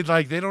 Yeah, dude.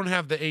 Like, they don't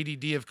have the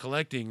ADD of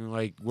collecting,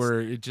 like, where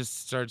it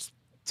just starts...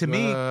 To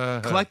me,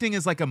 collecting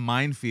is like a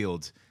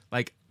minefield.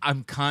 Like,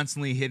 I'm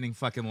constantly hitting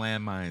fucking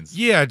landmines.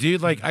 Yeah,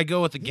 dude. Like, I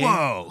go with the game.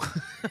 Whoa.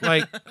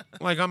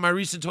 like on my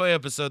recent toy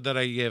episode that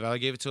I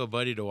gave it to a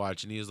buddy to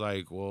watch, and he was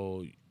like,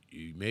 well,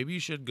 maybe you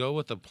should go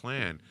with a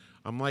plan.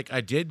 I'm like, I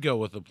did go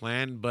with a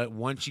plan, but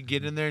once you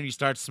get in there and you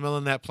start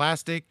smelling that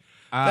plastic,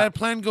 that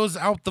plan goes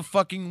out the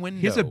fucking window.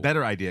 Here's a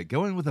better idea.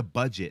 Go in with a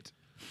budget.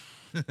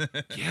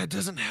 Yeah, it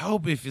doesn't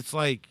help if it's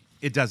like,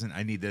 It doesn't.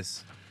 I need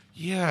this.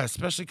 yeah,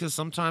 especially because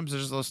sometimes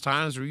there's those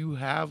times where you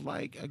have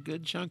like a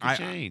good chunk of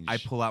change. I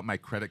pull out my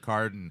credit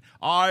card and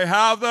I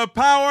have the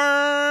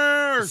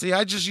power. See,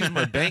 I just use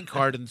my bank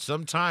card, and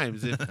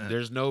sometimes if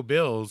there's no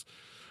bills,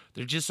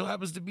 there just so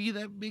happens to be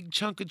that big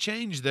chunk of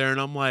change there, and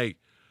I'm like,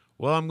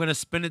 well, I'm gonna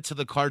spend it till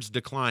the card's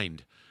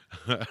declined.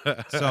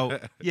 So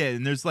yeah,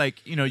 and there's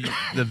like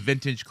the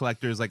vintage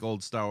collectors like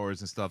old Star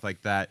Wars and stuff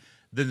like that.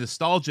 The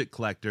nostalgic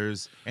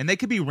collectors, and they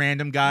could be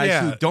random guys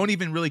Yeah. who don't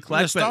even really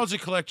collect.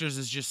 Nostalgic collectors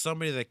is just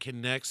somebody that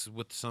connects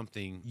with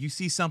something But you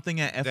see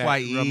something at that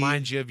FYE,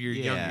 reminds you of your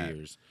Yeah. younger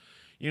years.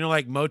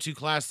 Like Motu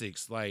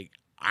Classics. Like,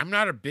 I'm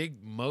not a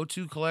big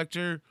Motu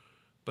collector,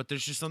 but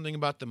there's just something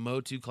about the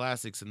Motu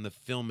Classics and the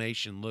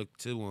filmation look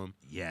to them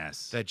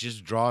Yes. that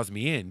just draws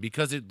me in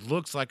because it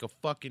looks like a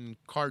fucking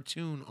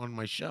cartoon on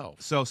my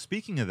shelf. So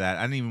speaking of that,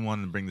 I didn't even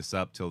want to bring this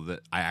up till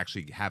I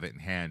actually have it in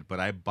hand.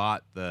 But I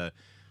bought the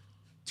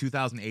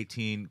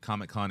 2018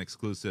 Comic-Con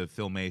exclusive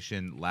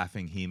Filmation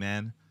Laughing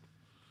He-Man.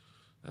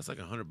 That's like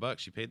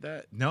 $100. You paid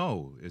that?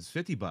 No, it's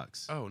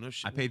 $50. Oh, no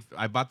shit.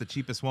 I bought the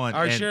cheapest one.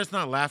 Are you and- sure it's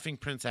not Laughing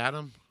Prince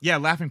Adam? Yeah,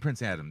 Laughing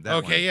Prince Adam. That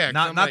Okay, one. yeah. 'cause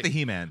Not I'm not like- the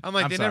He-Man. I'm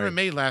like, they never sorry.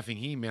 made Laughing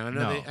He-Man. I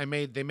know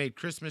No. they made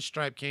Christmas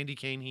Stripe Candy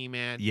Cane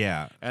He-Man.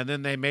 Yeah. And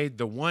then they made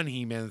the one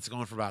He-Man that's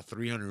going for about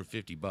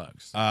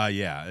 $350.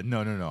 Yeah.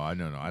 No. I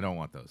don't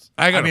want those.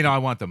 I got mean, a- I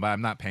want them, but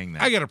I'm not paying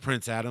that. I got a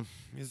Prince Adam.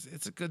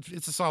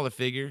 It's a solid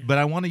figure. But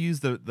I want to use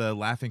the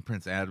Laughing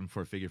Prince Adam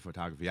for figure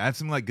photography. I have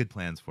some like good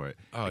plans for it.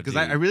 Oh, because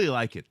dude. I really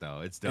like it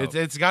though. It's dope.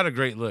 It's got a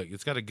great look.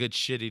 It's got a good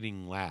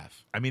shit-eating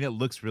laugh. I mean, it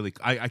looks really.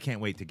 I can't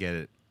wait to get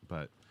it.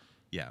 But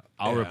yeah,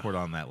 I'll Yeah. report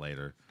on that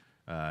later.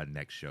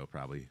 Next show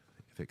probably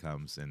if it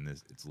comes and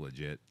it's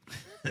legit.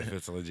 If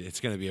it's legit, it's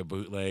gonna be a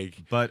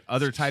bootleg. But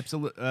other types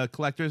of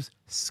collectors,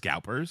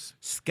 scalpers.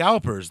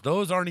 Scalpers,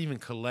 those aren't even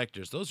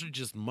collectors. Those are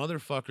just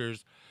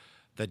motherfuckers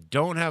that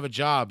don't have a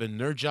job, and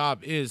their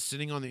job is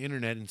sitting on the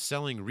internet and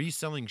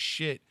reselling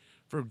shit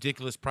for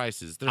ridiculous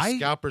prices. They're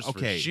scalpers for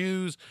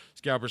shoes,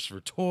 scalpers for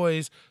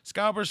toys,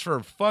 scalpers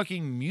for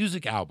fucking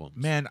music albums.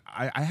 Man,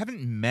 I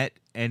haven't met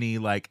any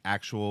like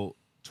actual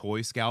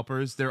toy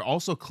scalpers. They're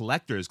also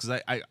collectors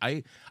because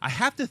I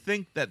have to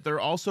think that they're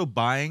also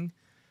buying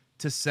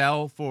to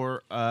sell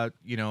for a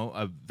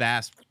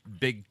vast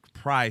big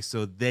price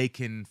so they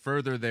can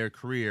further their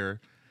career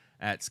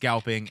at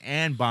scalping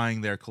and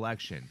buying their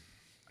collection.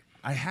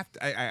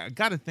 I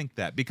got to think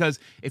that because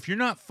if you're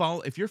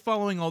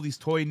following all these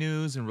toy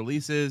news and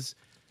releases,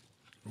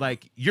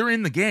 like you're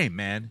in the game,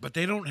 man. But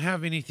they don't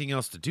have anything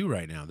else to do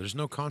right now. There's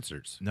no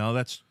concerts. No,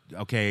 that's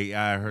okay.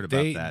 I heard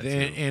about that too.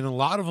 And a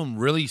lot of them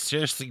really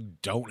seriously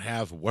don't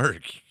have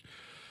work.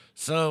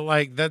 So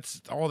like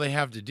that's all they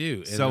have to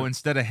do. So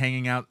instead of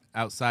hanging out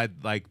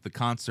outside like the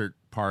concert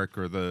park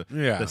or the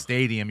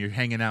stadium, you're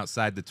hanging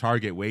outside the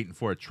Target waiting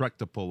for a truck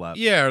to pull up.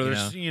 yeah, or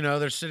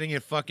they're sitting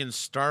at fucking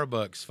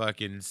Starbucks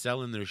fucking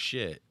selling their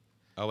shit.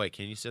 Oh wait,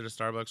 can you sit at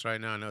Starbucks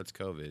right now? I know it's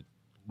COVID.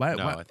 Why,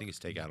 No, why- I think it's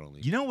takeout only.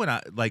 You know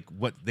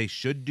what they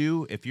should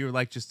do if you're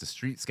like just a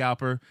street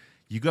scalper?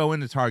 You go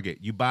into Target,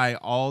 you buy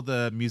all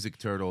the Music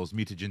Turtles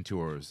Mutagen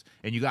Tours,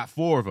 and you got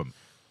 4 of them.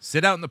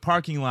 Sit out in the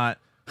parking lot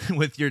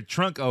with your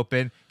trunk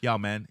open. Y'all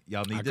need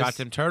I this. got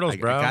them turtles,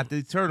 bro. I got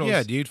the turtles.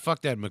 Yeah, dude.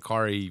 Fuck that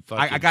Macari.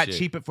 Fucking I got shit.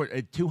 cheap for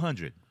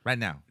 $200 right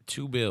now.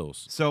 $2.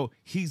 So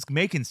he's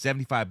making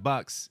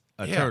 $75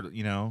 a Yeah. turtle,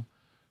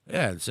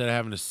 Yeah, instead of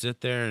having to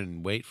sit there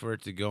and wait for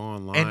it to go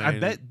online. And I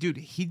bet, dude,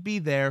 he'd be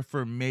there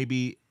for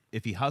maybe,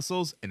 if he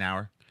hustles, an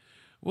hour.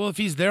 Well, if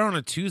he's there on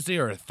a Tuesday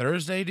or a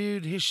Thursday,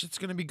 dude, his shit's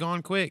gonna be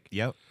gone quick.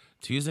 Yep.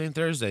 Tuesday and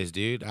Thursdays,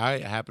 dude. I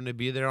happened to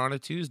be there on a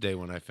Tuesday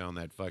when I found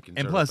that fucking.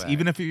 And turtle plus, pack.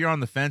 even if you're on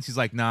the fence, he's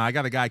like, nah, I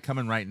got a guy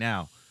coming right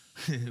now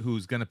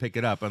who's going to pick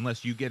it up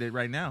unless you get it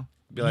right now.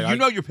 Be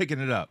like, You're picking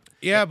it up.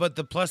 yeah, but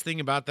the plus thing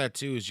about that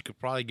too is you could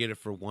probably get it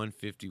for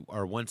 $150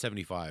 or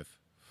 $175.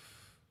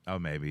 Oh,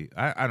 maybe.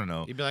 I don't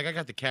know. You'd be like, I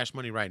got the cash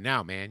money right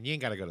now, man. You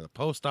ain't got to go to the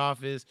post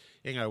office.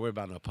 You ain't got to worry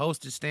about no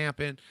postage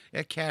stamping.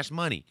 That's cash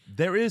money.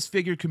 There is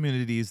figure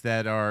communities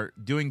that are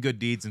doing good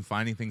deeds and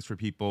finding things for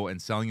people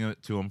and selling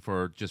it to them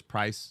for just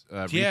price,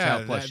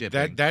 retail plus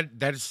shipping.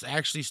 That's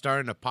actually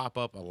starting to pop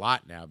up a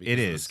lot now because It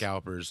of the is.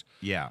 scalpers.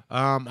 Yeah.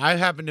 I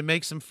happen to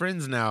make some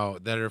friends now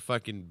that are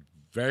fucking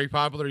very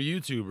popular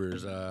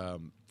YouTubers.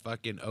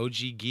 Fucking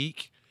OG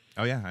Geek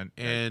Oh, yeah.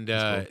 and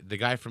that's cool. the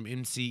guy from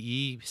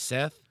MCE,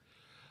 Seth.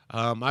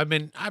 I've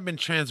been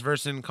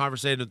transversing,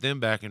 conversating with them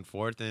back and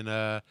forth, and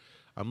I'm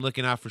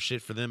looking out for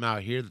shit for them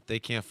out here that they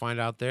can't find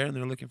out there, and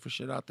they're looking for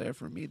shit out there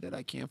for me that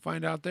I can't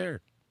find out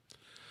there.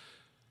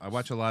 I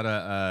watch a lot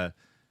of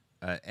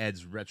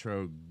Ed's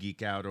Retro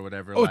Geek Out or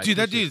whatever. Oh, like, dude,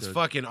 that it's just dude's a-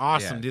 fucking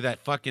awesome, yeah. dude. That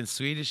fucking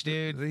Swedish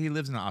dude. He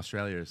lives in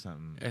Australia or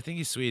something. I think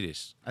he's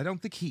Swedish. I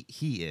don't think he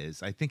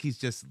is. I think he's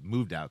just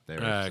moved out there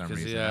for some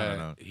reason. I don't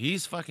know.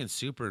 He's fucking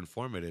super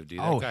informative, dude.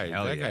 Oh, that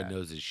hell guy yeah.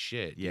 knows his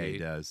shit. Yeah, dude. he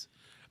does.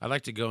 I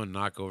like to go and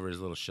knock over his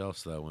little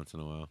shelves though once in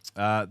a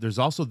while. There's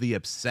also the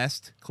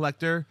obsessed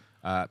collector,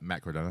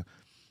 Matt Cardona.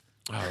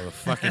 Oh, the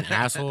fucking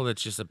asshole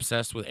that's just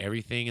obsessed with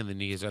everything, and then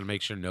he's got to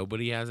make sure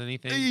nobody has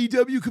anything.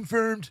 AEW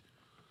confirmed.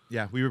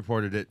 Yeah, we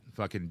reported it.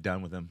 Fucking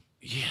done with him.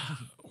 Yeah.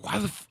 Why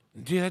the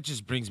dude? That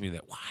just brings me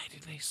that. Why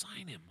did they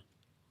sign him?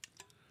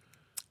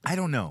 I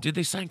don't know. Did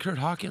they sign Kurt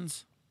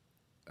Hawkins?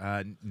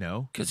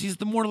 No. Because he's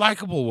the more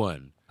likable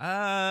one.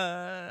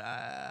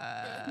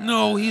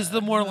 No, he's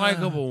the more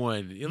likable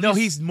one. At No, least-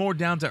 he's more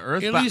down to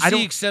earth. At but least I don't.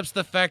 he accepts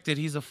the fact that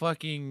he's a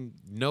fucking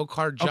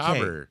no-card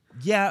jobber.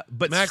 Yeah,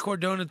 but Matt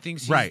Cardona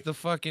thinks he's Right. the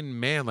fucking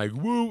man. Like,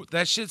 woo,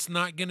 that shit's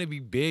not gonna be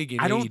big in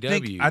I don't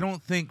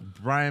AEW. think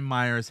Brian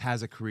Myers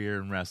has a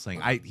career in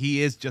wrestling.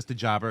 He is just a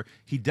jobber.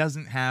 He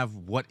doesn't have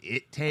what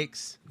it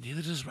takes.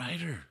 Neither does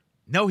Ryder.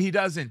 No, he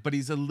doesn't. But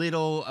he's a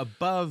little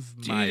above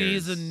Dude, Myers.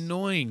 he's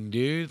annoying,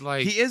 dude.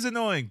 Like, He is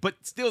annoying, but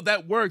still,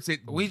 that works. It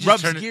we rubs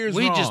just turned, gears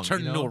we wrong, just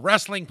turned you into know? a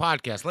wrestling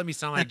podcast. Let me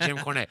sound like Jim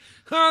Cornette.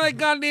 Oh, that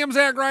goddamn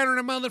Zack Ryder,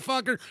 the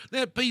motherfucker,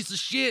 that piece of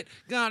shit.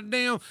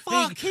 Goddamn,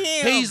 Fuck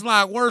him. He's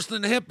like worse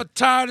than the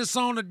hepatitis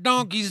on a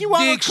donkey's You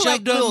wanna dick collect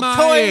shoved up little my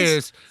toys?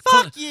 ass.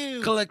 Fuck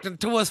you. Collecting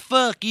toys.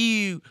 Fuck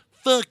you.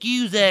 Fuck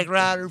you, Zack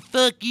Ryder.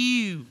 Fuck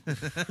you.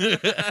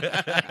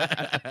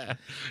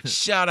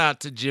 Shout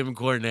out to Jim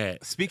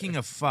Cornette. Speaking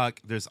of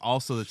fuck, there's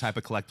also the type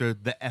of collector,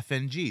 the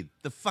FNG,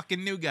 the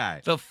fucking new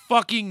guy. The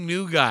fucking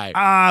new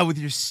guy. With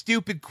your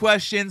stupid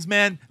questions,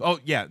 man. Oh,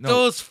 yeah. No.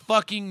 Those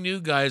fucking new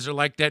guys are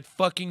like that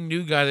fucking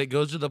new guy that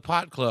goes to the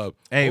pot club.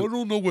 Hey. I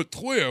don't know what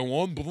toy I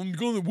want, but I'm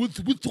gonna. What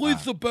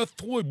toy's the best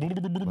toy?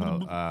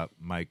 Well,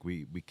 Mike,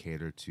 we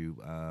cater to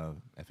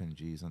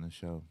FNGs on the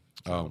show.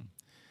 So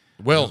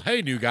Well,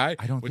 hey, new guy.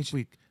 I don't think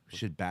we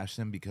should bash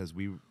them because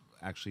we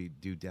actually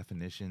do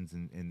definitions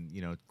and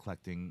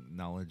collecting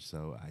knowledge.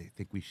 So I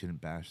think we shouldn't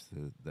bash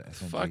the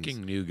FNGs.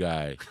 Fucking new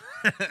guy.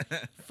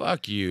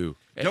 Fuck you.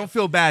 Don't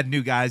feel bad,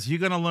 new guys. You're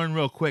gonna learn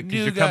real quick because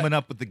New you're guy- coming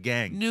up with the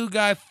gang. New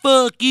guy.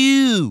 Fuck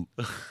you.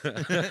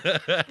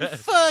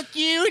 Fuck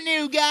you,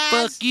 new guys.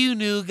 Fuck you,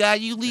 new guy.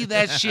 You leave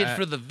that shit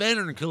for the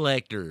veteran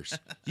collectors.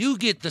 You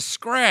get the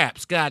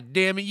scraps, god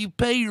damn it. You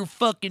pay your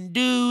fucking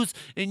dues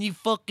and you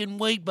fucking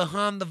wait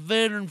behind the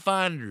veteran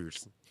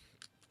finders.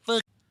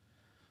 Fuck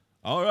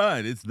All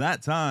right, it's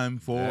that time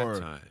for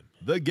that time.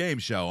 the game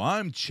show.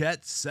 I'm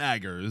Chet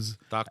Saggers,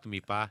 Talk to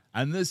me, pa.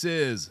 and this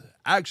is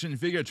Action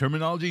Figure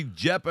Terminology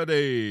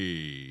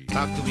Jeopardy.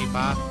 Talk to me,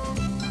 pa.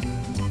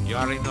 You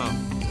already know.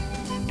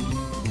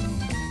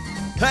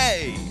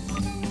 Hey,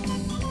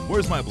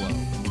 where's my blow?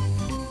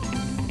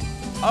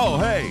 Oh,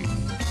 hey.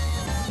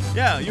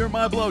 Yeah, you're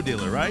my blow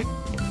dealer, right?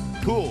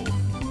 Cool.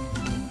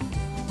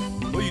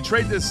 Will you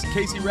trade this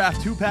Casey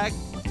Raft 2-pack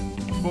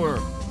for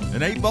an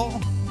 8-ball?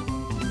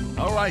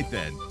 All right,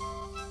 then.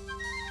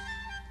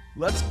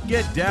 Let's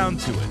get down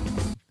to it.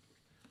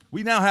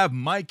 We now have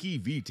Mikey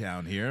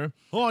V-Town here.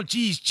 Oh,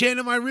 geez, Chen,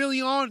 am I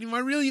really on? Am I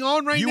really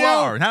on right You now?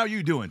 are. And how are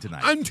you doing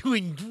tonight? I'm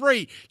doing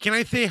great. Can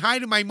I say hi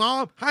to my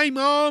mom? Hi,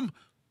 Mom.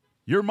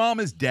 Your mom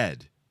is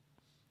dead.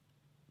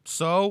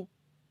 So?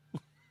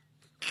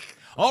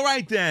 All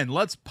right, then.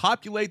 Let's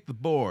populate the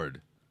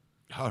board.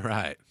 All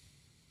right.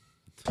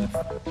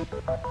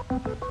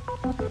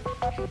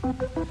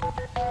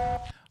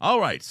 All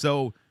right,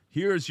 so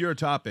here's your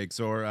topics,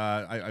 or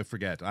I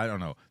forget. I don't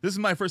know. This is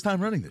my first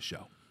time running this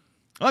show.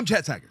 I'm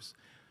Chet Saggers.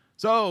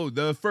 So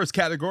the first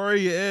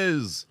category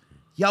is,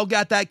 y'all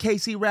got that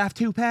KC Raft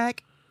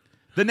 2-pack?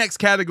 The next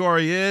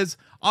category is,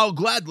 I'll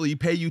gladly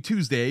pay you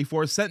Tuesday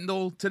for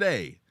Sentinel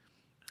today.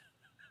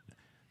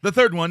 The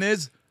third one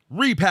is,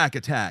 Repack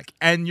Attack.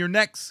 And your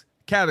next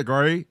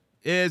category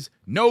is,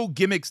 no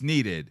gimmicks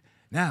needed.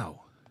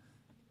 Now,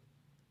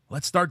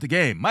 let's start the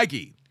game.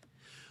 Mikey.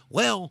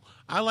 Well,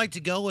 I like to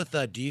go with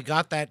do you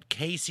got that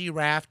Casey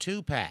Raft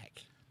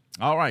 2-pack?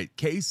 All right,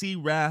 KC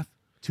Raft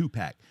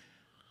 2-pack.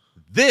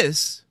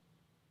 This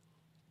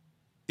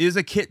is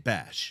a kit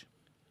bash.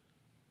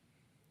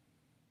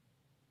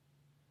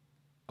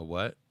 A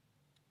what?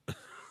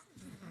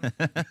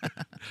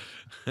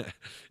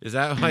 Is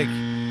that like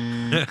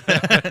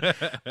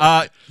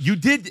You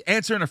did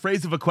answer in a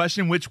phrase of a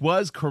question, which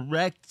was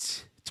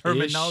correct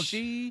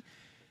terminology.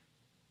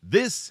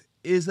 This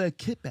is a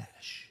kit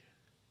bash.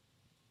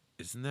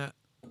 isn't that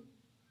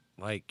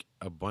like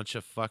a bunch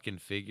of fucking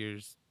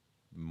figures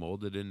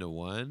molded into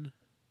one?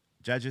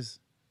 Judges.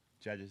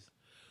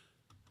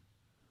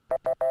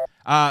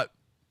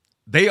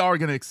 They are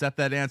going to accept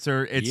that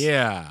answer.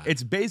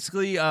 It's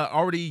basically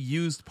already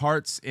used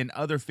parts in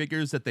other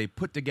figures that they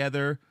put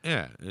together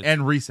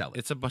and resell it.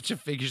 It's a bunch of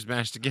figures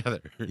mashed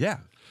together. Yeah.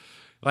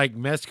 Like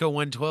Mezco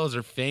 112s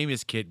are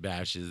famous kit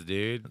bashes,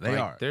 dude. They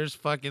are. There's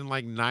fucking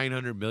like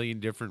 900 million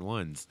different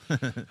ones.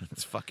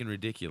 It's fucking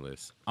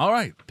ridiculous. All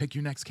right, pick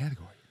your next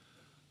category.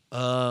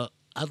 I'd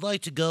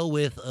like to go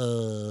with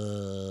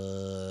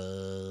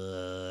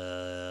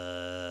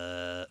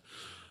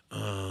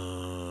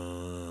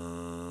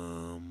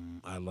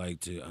I'd like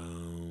to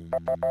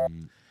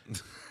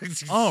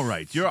All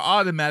right, you're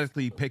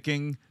automatically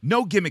picking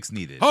no gimmicks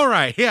needed. All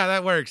right, yeah,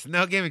 that works.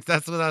 No gimmicks.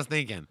 That's what I was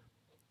thinking.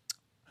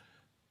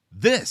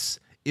 This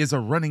is a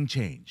running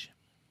change.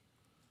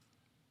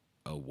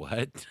 A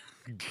what?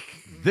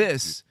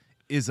 This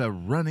is a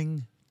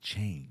running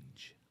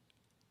change?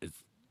 Is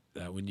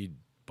that when you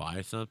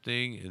buy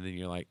something and then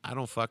you're like, I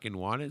don't fucking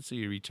want it, so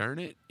you return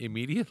it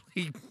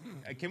immediately?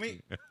 Can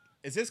we?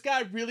 Is this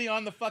guy really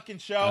on the fucking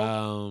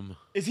show?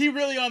 Is he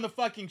really on the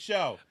fucking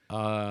show?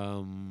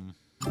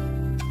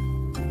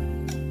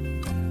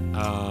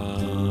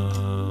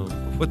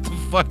 What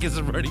the fuck is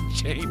a running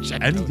change?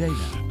 Any day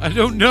now. I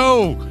don't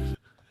know.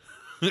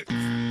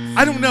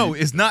 I don't know.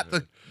 Is not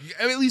the.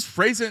 At least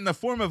phrase it in the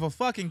form of a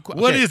fucking.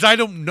 What is? I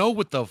don't know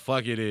what the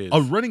fuck it is.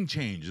 A running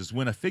change is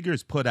when a figure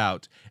is put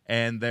out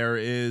and there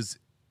is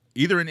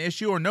either an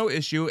issue or no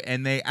issue,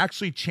 and they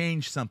actually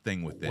change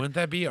something with it. Wouldn't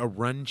that be a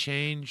run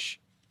change?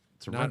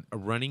 It's a Not a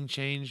running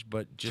change,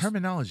 but just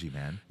terminology,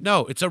 man.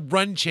 No, it's a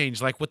run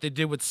change, like what they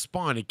did with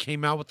Spawn. It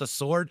came out with a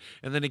sword,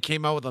 and then it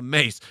came out with a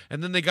mace,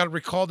 and then they got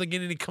recalled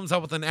again, and he comes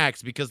out with an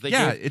axe because they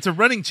it's a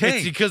running change.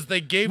 It's because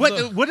they gave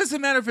what does it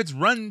matter if it's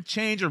run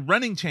change or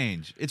running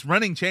change? It's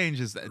running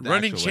change is the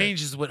running actual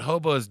change is what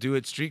hobos do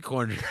at street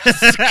corners.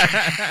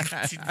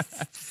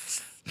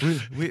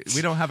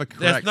 we don't have a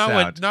correct That's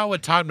sound. not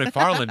what Todd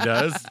McFarlane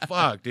does.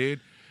 Fuck,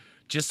 dude.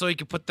 Just so he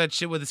can put that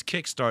shit with his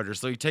Kickstarter,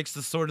 so he takes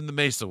the sword and the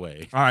mace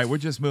away. All right, we're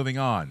just moving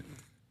on.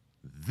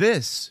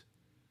 This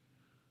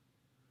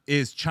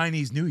is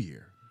Chinese New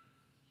Year.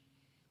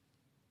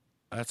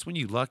 That's when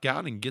you luck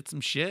out and get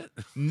some shit.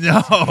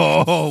 No,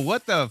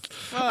 what the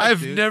fuck,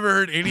 I've dude? never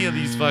heard any of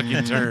these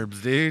fucking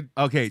terms, dude.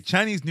 Okay,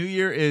 Chinese New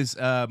Year is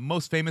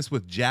most famous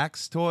with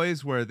Jack's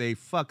toys, where they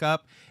fuck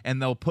up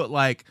and they'll put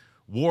like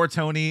War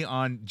Tony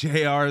on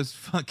JR's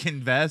fucking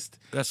vest.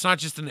 That's not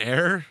just an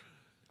error.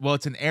 Well,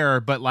 it's an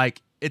error, but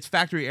like it's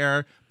factory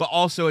error, but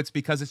also it's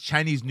because it's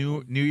Chinese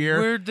New Year.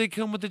 Where'd they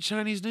come with the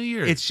Chinese New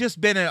Year? It's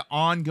just been an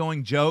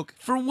ongoing joke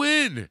for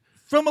when?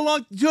 From a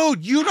long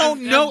dude. You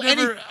don't know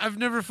any. I've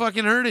never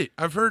fucking heard it.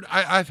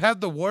 I've had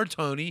the War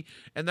Tony,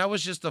 and that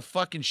was just a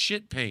fucking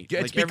shit paint.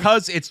 It's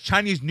because it's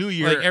Chinese New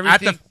Year like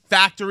at the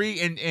factory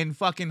in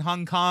fucking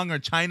Hong Kong or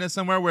China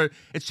somewhere where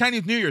it's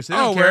Chinese New Year. So they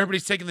don't care. Where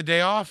everybody's taking the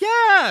day off?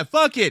 Yeah,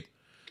 fuck it.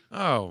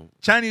 Oh.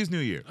 Chinese New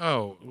Year.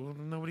 Oh, well,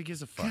 nobody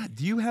gives a fuck. God,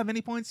 do you have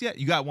any points yet?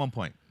 You got 1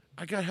 point.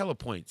 I got hella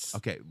points.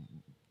 Okay.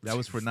 That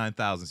was for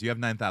 9,000. So you have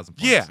 9,000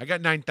 points. Yeah, I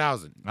got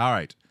 9,000. All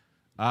right.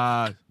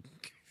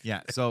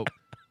 Yeah, so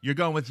you're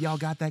going with y'all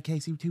got that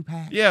KC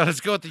 2-pack? Yeah,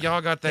 let's go with the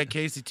y'all got that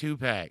KC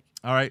 2-pack.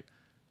 All right.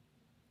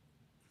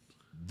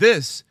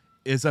 This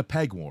is a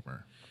peg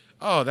warmer.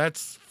 Oh,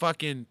 that's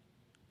fucking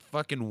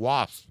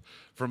Wasp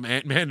from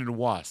Ant-Man and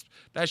Wasp.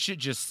 That shit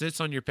just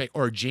sits on your peg.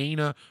 Or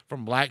Jaina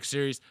from Black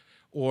Series.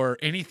 Or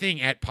anything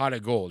at Pot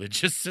of Gold. It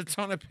just sits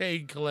on a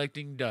peg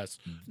collecting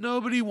dust.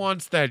 Nobody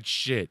wants that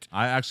shit.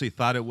 I actually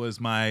thought it was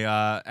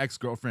my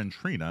ex-girlfriend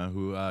Trina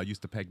who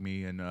used to peg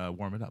me and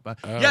warm it up.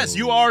 Yes,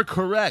 you are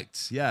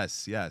correct.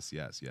 Yes.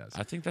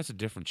 I think that's a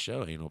different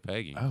show, Anal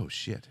Pegging. Oh,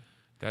 shit.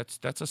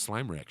 That's a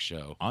Slime Wreck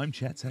show. I'm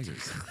Chet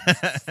Seggers.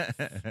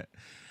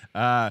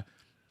 How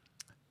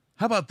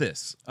about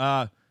this?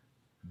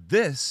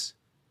 This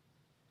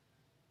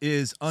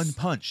is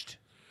unpunched.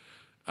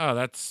 Oh,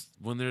 that's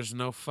when there's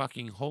no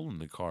fucking hole in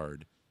the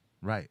card.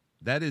 Right.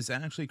 That is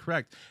actually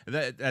correct.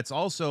 That's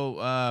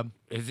also...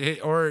 Is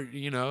it, or,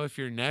 if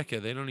you're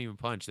NECA, they don't even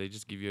punch. They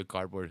just give you a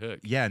cardboard hook.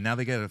 Yeah, now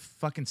they got a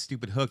fucking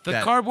stupid hook.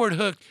 The cardboard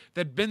hook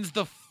that bends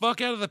the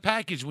fuck out of the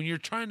package when you're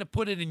trying to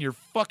put it in your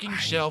fucking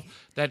shelf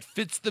that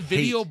fits the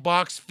video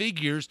box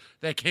figures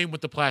that came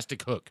with the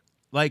plastic hook.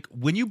 Like,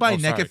 when you buy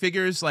NECA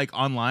figures, like,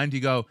 online, do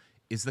you go,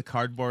 is the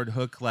cardboard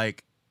hook,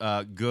 like...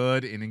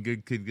 good and in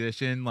good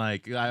condition.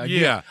 Like, I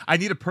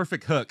need a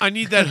perfect hook. I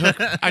need that hook.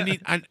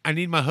 I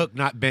need my hook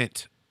not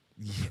bent.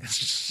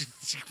 Yes.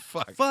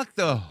 Fuck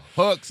the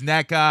hooks,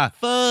 NECA.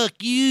 Fuck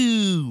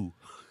you.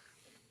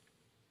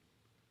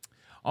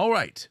 All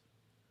right,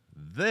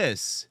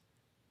 this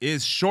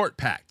is short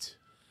packed.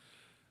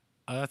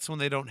 That's when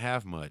they don't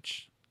have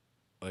much.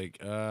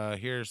 Like,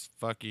 here's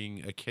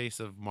fucking a case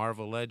of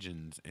Marvel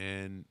Legends,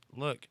 and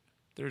look,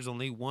 there's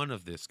only one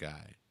of this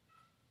guy.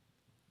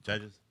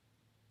 Judges.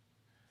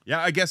 Yeah,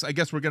 I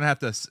guess we're gonna have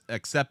to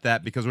accept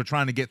that because we're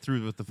trying to get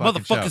through with the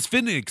fucking show. Motherfuckers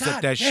finna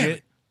accept that shit.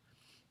 It.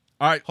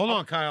 All right, hold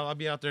on, Kyle. I'll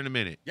be out there in a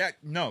minute. Yeah,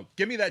 no,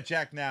 give me that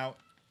Jack now.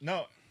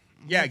 No,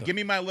 yeah, give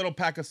me my little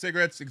pack of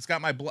cigarettes. It's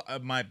got my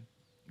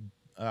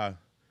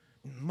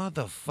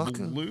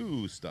motherfucker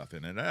blue stuff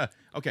in it.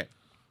 Okay.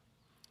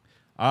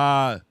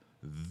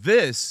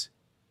 This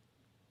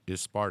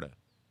is Sparta.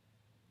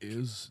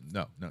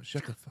 No,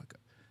 shut the fuck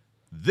up.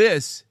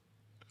 This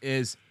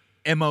is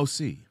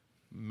MOC.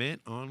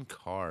 Mint on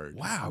card.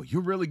 Wow,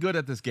 you're really good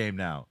at this game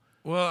now.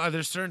 Well,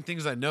 there's certain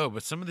things I know,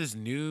 but some of this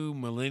new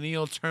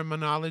millennial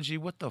terminology,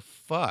 what the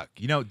fuck?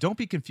 Don't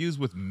be confused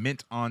with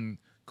mint on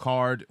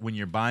card when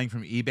you're buying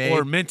from eBay.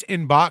 Or mint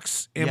in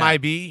box,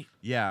 MIB.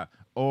 Yeah.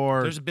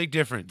 Or there's a big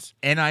difference.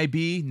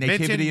 NIB,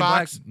 Nativity in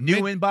Box,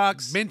 new in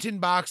box. Mint in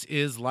box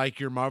is like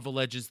your Marvel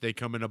Legends, they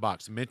come in a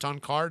box. Mint on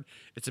card,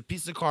 it's a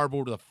piece of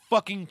cardboard with a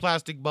fucking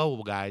plastic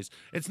bubble, guys.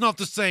 It's not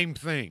the same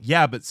thing.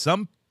 Yeah, but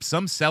some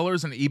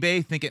sellers on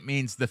eBay think it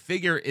means the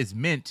figure is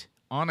mint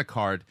on a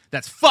card.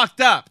 That's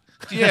fucked up.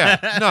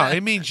 Yeah, no,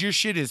 it means your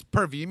shit is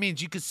perfect. It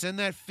means you could send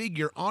that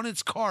figure on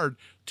its card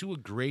to a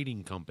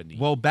grading company.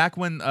 Well, back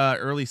when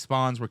early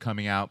Spawns were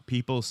coming out,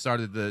 people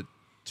started the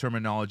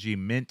terminology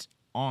mint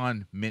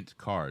on mint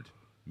card.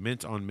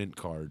 Mint on mint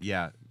card.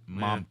 Yeah.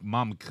 Man.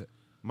 Mama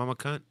Mama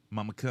cunt.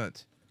 Mama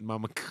cunt.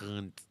 Mama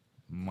cunt.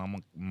 Mama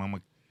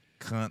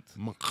cunt.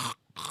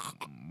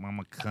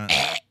 Mama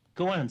cunt.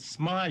 Go on,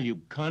 smile, you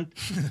cunt.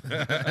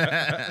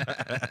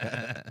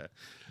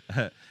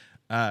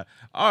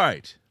 All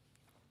right.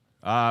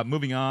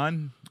 Moving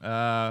on.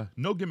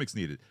 No gimmicks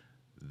needed.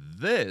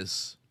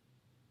 This.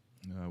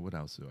 What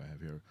else do I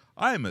have here?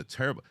 I am a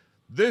terrible.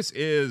 This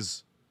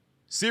is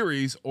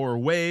series or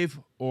wave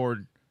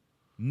or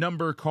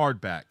number card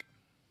back.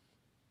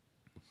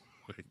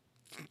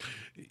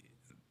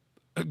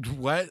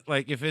 What?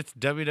 Like if it's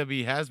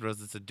WWE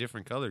Hasbro's, it's a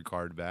different colored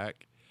card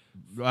back.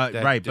 Right,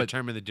 but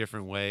determine the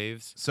different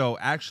waves. so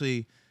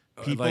actually,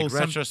 people Like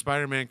Retro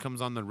Spider-Man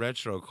comes on the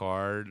retro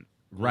card.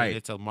 Right.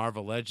 It's a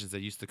Marvel Legends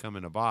that used to come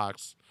in a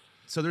box.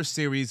 So there's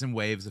series and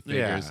waves of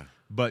figures, Yeah.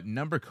 but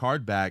number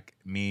card back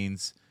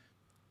means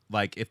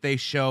like if they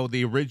show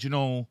the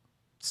original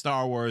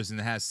Star Wars and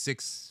it has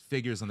 6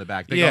 figures on the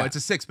back, they Yeah. go, it's a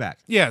 6-pack.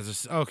 Yeah, it's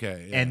just,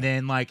 okay. Yeah. And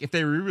then like if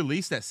they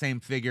re-release that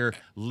same figure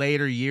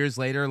later, years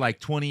later,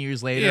 like 20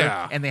 years later,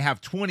 Yeah. and they have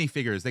 20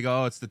 figures, they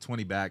go, oh, it's the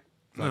 20 back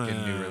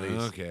fucking new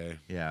release. Okay.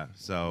 Yeah.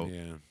 So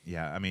Yeah.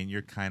 yeah, I mean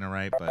you're kind of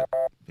right, but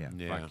yeah,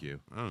 Yeah. fuck you.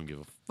 I don't give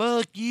a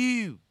fuck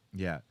you.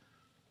 Yeah.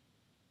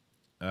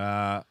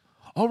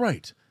 All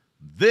right.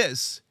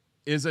 This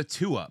is a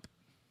 2-up.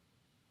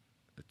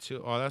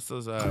 Oh, that's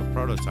those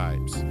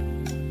prototypes.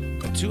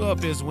 A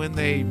 2-up is when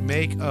they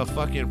make a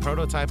fucking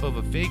prototype of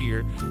a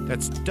figure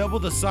that's double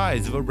the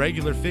size of a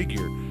regular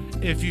figure.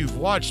 If you've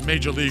watched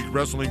Major League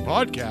Wrestling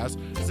podcast,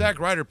 Zack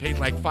Ryder paid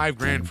like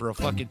 $5,000 for a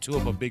fucking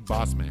 2-up of Big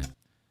Boss Man.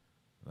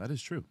 That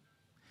is true.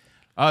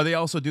 They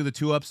also do the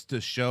 2-ups to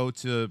show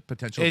to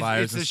potential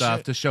buyers and a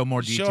stuff to show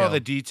more detail. Show all the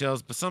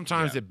details, but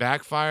sometimes it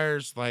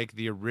backfires. Like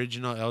the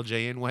original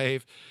LJN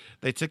wave,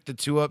 they took the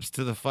 2-ups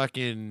to the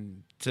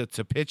fucking to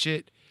pitch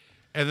it,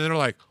 and then they're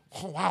like,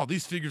 "Oh wow,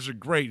 these figures are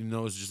great," and it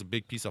was just a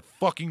big piece of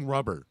fucking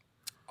rubber.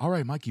 All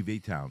right, Mikey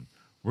V-Town.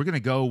 We're gonna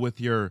go with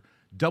your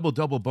double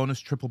bonus,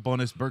 triple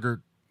bonus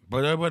burger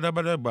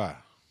All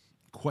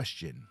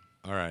question.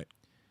 right,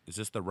 is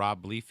this the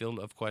Rob Liefeld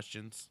of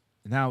questions?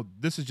 Now,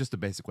 this is just a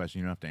basic question.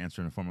 You don't have to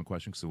answer in a formal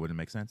question because it wouldn't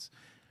make sense.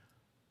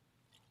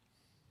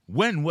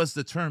 When was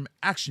the term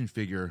action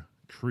figure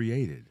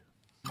created?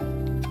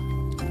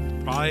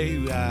 Probably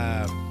in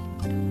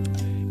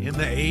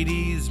the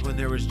 80s when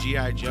there was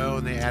G.I. Joe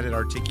and they added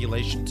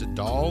articulation to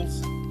dolls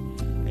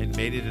and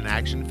made it an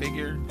action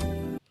figure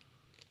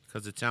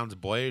because it sounds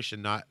boyish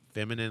and not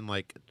feminine.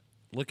 Like,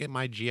 look at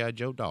my G.I.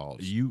 Joe dolls.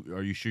 Are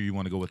you sure you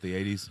want to go with the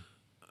 80s?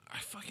 I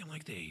fucking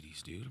like the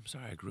 80s, dude. I'm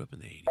sorry. I grew up in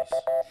the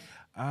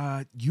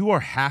 80s. You are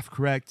half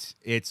correct.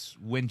 It's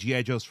when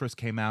G.I. Joes first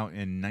came out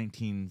in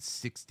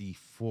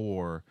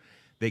 1964.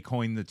 They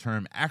coined the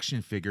term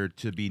action figure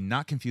to be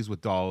not confused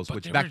with dolls, But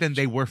which back then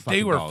they were fucking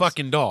They were dolls.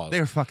 fucking dolls. They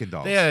were fucking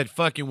dolls. They had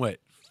fucking, what,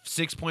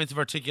 6 points of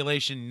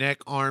articulation, neck,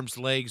 arms,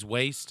 legs,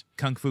 waist.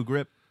 Kung Fu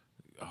grip.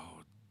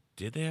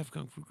 Did they have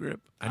Kung Fu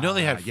grip? I know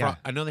they had. yeah.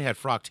 I know they had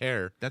frocked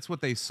hair. That's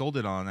what they sold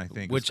it on, I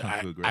think. was Which Kung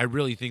Fu grip. I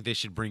really think they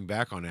should bring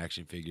back on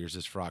action figures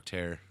is frocked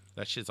hair.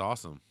 That shit's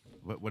awesome.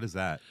 What is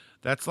that?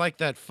 That's like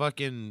that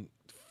fucking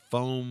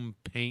foam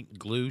paint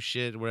glue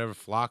shit, whatever,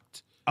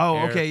 flocked. Oh,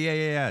 hair.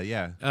 okay,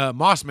 yeah.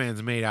 Moss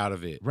Man's made out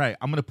of it. Right.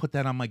 I'm gonna put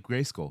that on my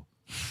Grayskull.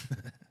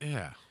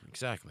 Yeah,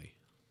 exactly.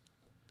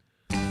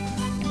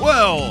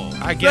 Well,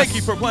 I guess- thank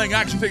you for playing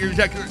Action Figure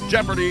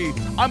Jeopardy.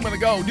 I'm gonna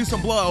go do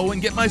some blow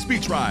and get my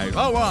speech right.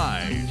 All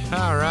right.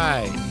 All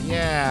right.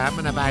 Yeah, I'm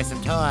gonna buy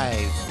some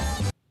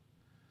toys.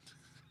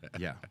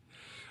 Yeah.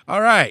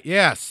 All right.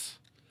 Yes.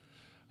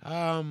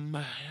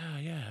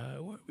 Yeah.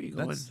 Where are we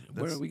going? Where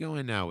That's- are we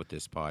going now with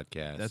this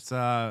podcast?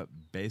 That's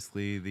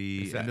basically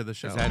the Is that- end of the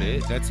show. Is that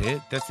it? That's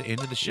it? That's the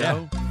end of the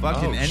show? Yeah.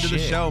 Fucking Oh, end of the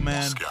shit. show,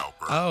 man.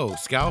 Oh,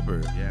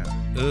 Scalper. Yeah.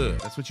 Ugh.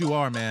 That's what you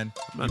are, man.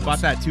 not You bought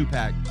that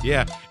 2-pack.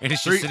 Yeah, and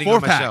it's just sitting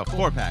on my 4-pack. shelf.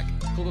 4-pack.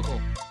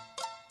 Cool.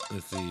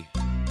 Let's see.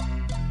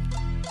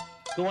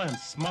 Go on,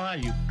 smile,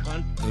 you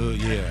cunt. Oh,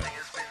 yeah.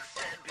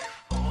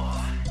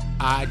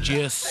 I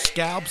just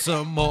scalped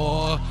some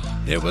more.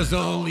 There was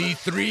only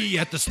 3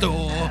 at the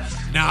store.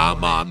 Now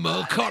I'm on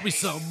Mercari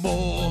some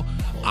more.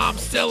 I'm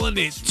selling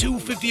it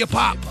 $2.50 a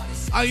pop.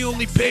 I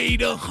only paid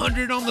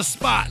 $100 on the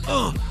spot.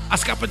 I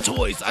scalping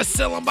toys, I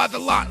sell them by the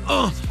lot.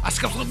 I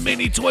scalp so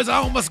many toys, I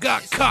almost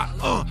got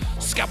caught.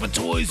 Scalping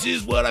toys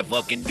is what I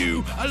fucking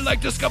do. I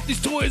like to scalp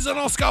these toys and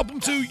I'll scalp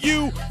them to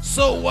you.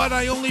 So what?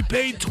 I only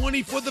paid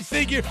 $20 for the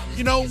figure.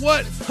 You know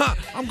what?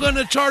 I'm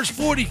gonna charge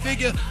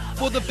 $40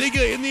 for the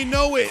figure, and you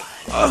know it.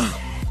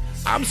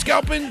 I'm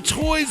scalping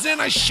toys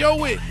and I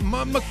show it.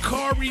 My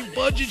Mercari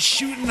budget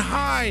shooting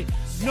high.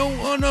 No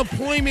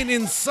unemployment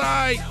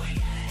inside.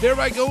 There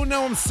I go,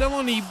 now I'm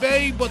selling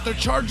eBay, but the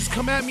charges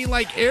come at me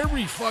like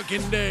every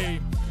fucking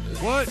day.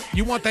 What?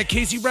 You want that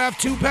Casey Raff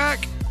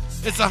 2-pack?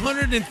 It's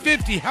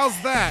 $150.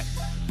 How's that?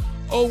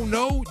 Oh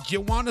no,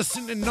 you want us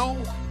to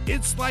know?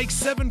 It's like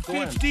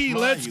 7:50.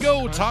 Let's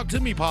go. Talk to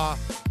me, Pa.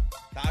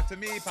 Talk to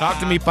me, Pa. Talk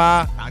to me,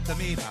 Pa. Talk to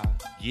me, Pa.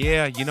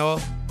 Yeah, you know,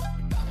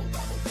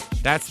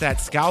 that's that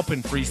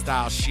scalping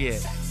freestyle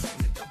shit.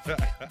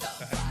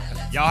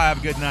 Y'all have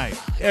a good night.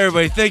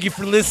 Everybody, thank you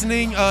for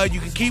listening. You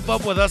can keep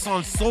up with us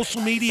on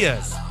social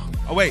medias.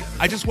 Oh, wait.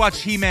 I just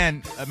watched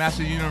He-Man,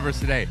 Master of the Universe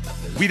today.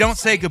 We don't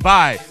say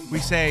goodbye. We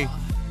say,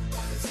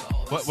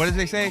 what does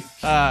they say?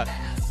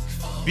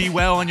 Be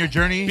well on your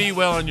journey? Be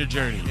well on your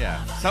journey.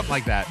 Yeah, something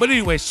like that. But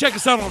anyways, check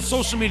us out on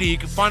social media. You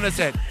can find us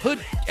at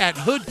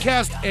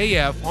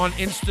HoodcastAF on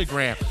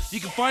Instagram. You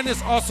can find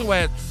us also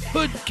at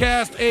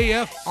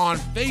HoodcastAF on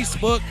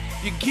Facebook.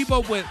 You can keep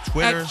up with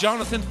Twitter. At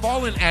Jonathan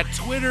Fallen at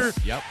Twitter.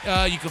 Yep.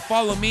 You can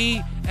follow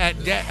me at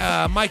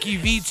Mikey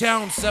V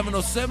Town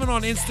 707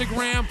 on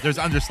Instagram. There's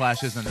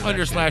underslashes under that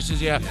Underslashes,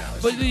 shit. yeah.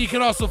 But then you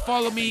can also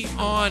follow me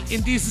on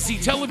Indecency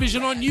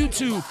Television on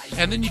YouTube.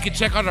 And then you can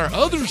check out our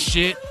other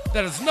shit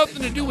that has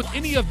nothing to do with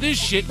any of this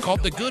shit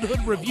called The Good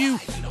Hood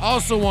Review,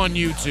 also on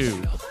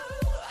YouTube.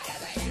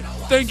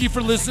 Thank you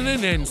for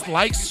listening, and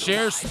like,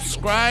 share,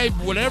 subscribe,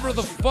 whatever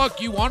the fuck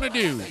you want to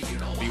do.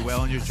 Be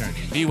well on your journey.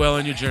 Be well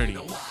on your journey.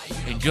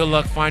 And good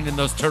luck finding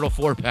those turtle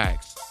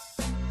 4-packs.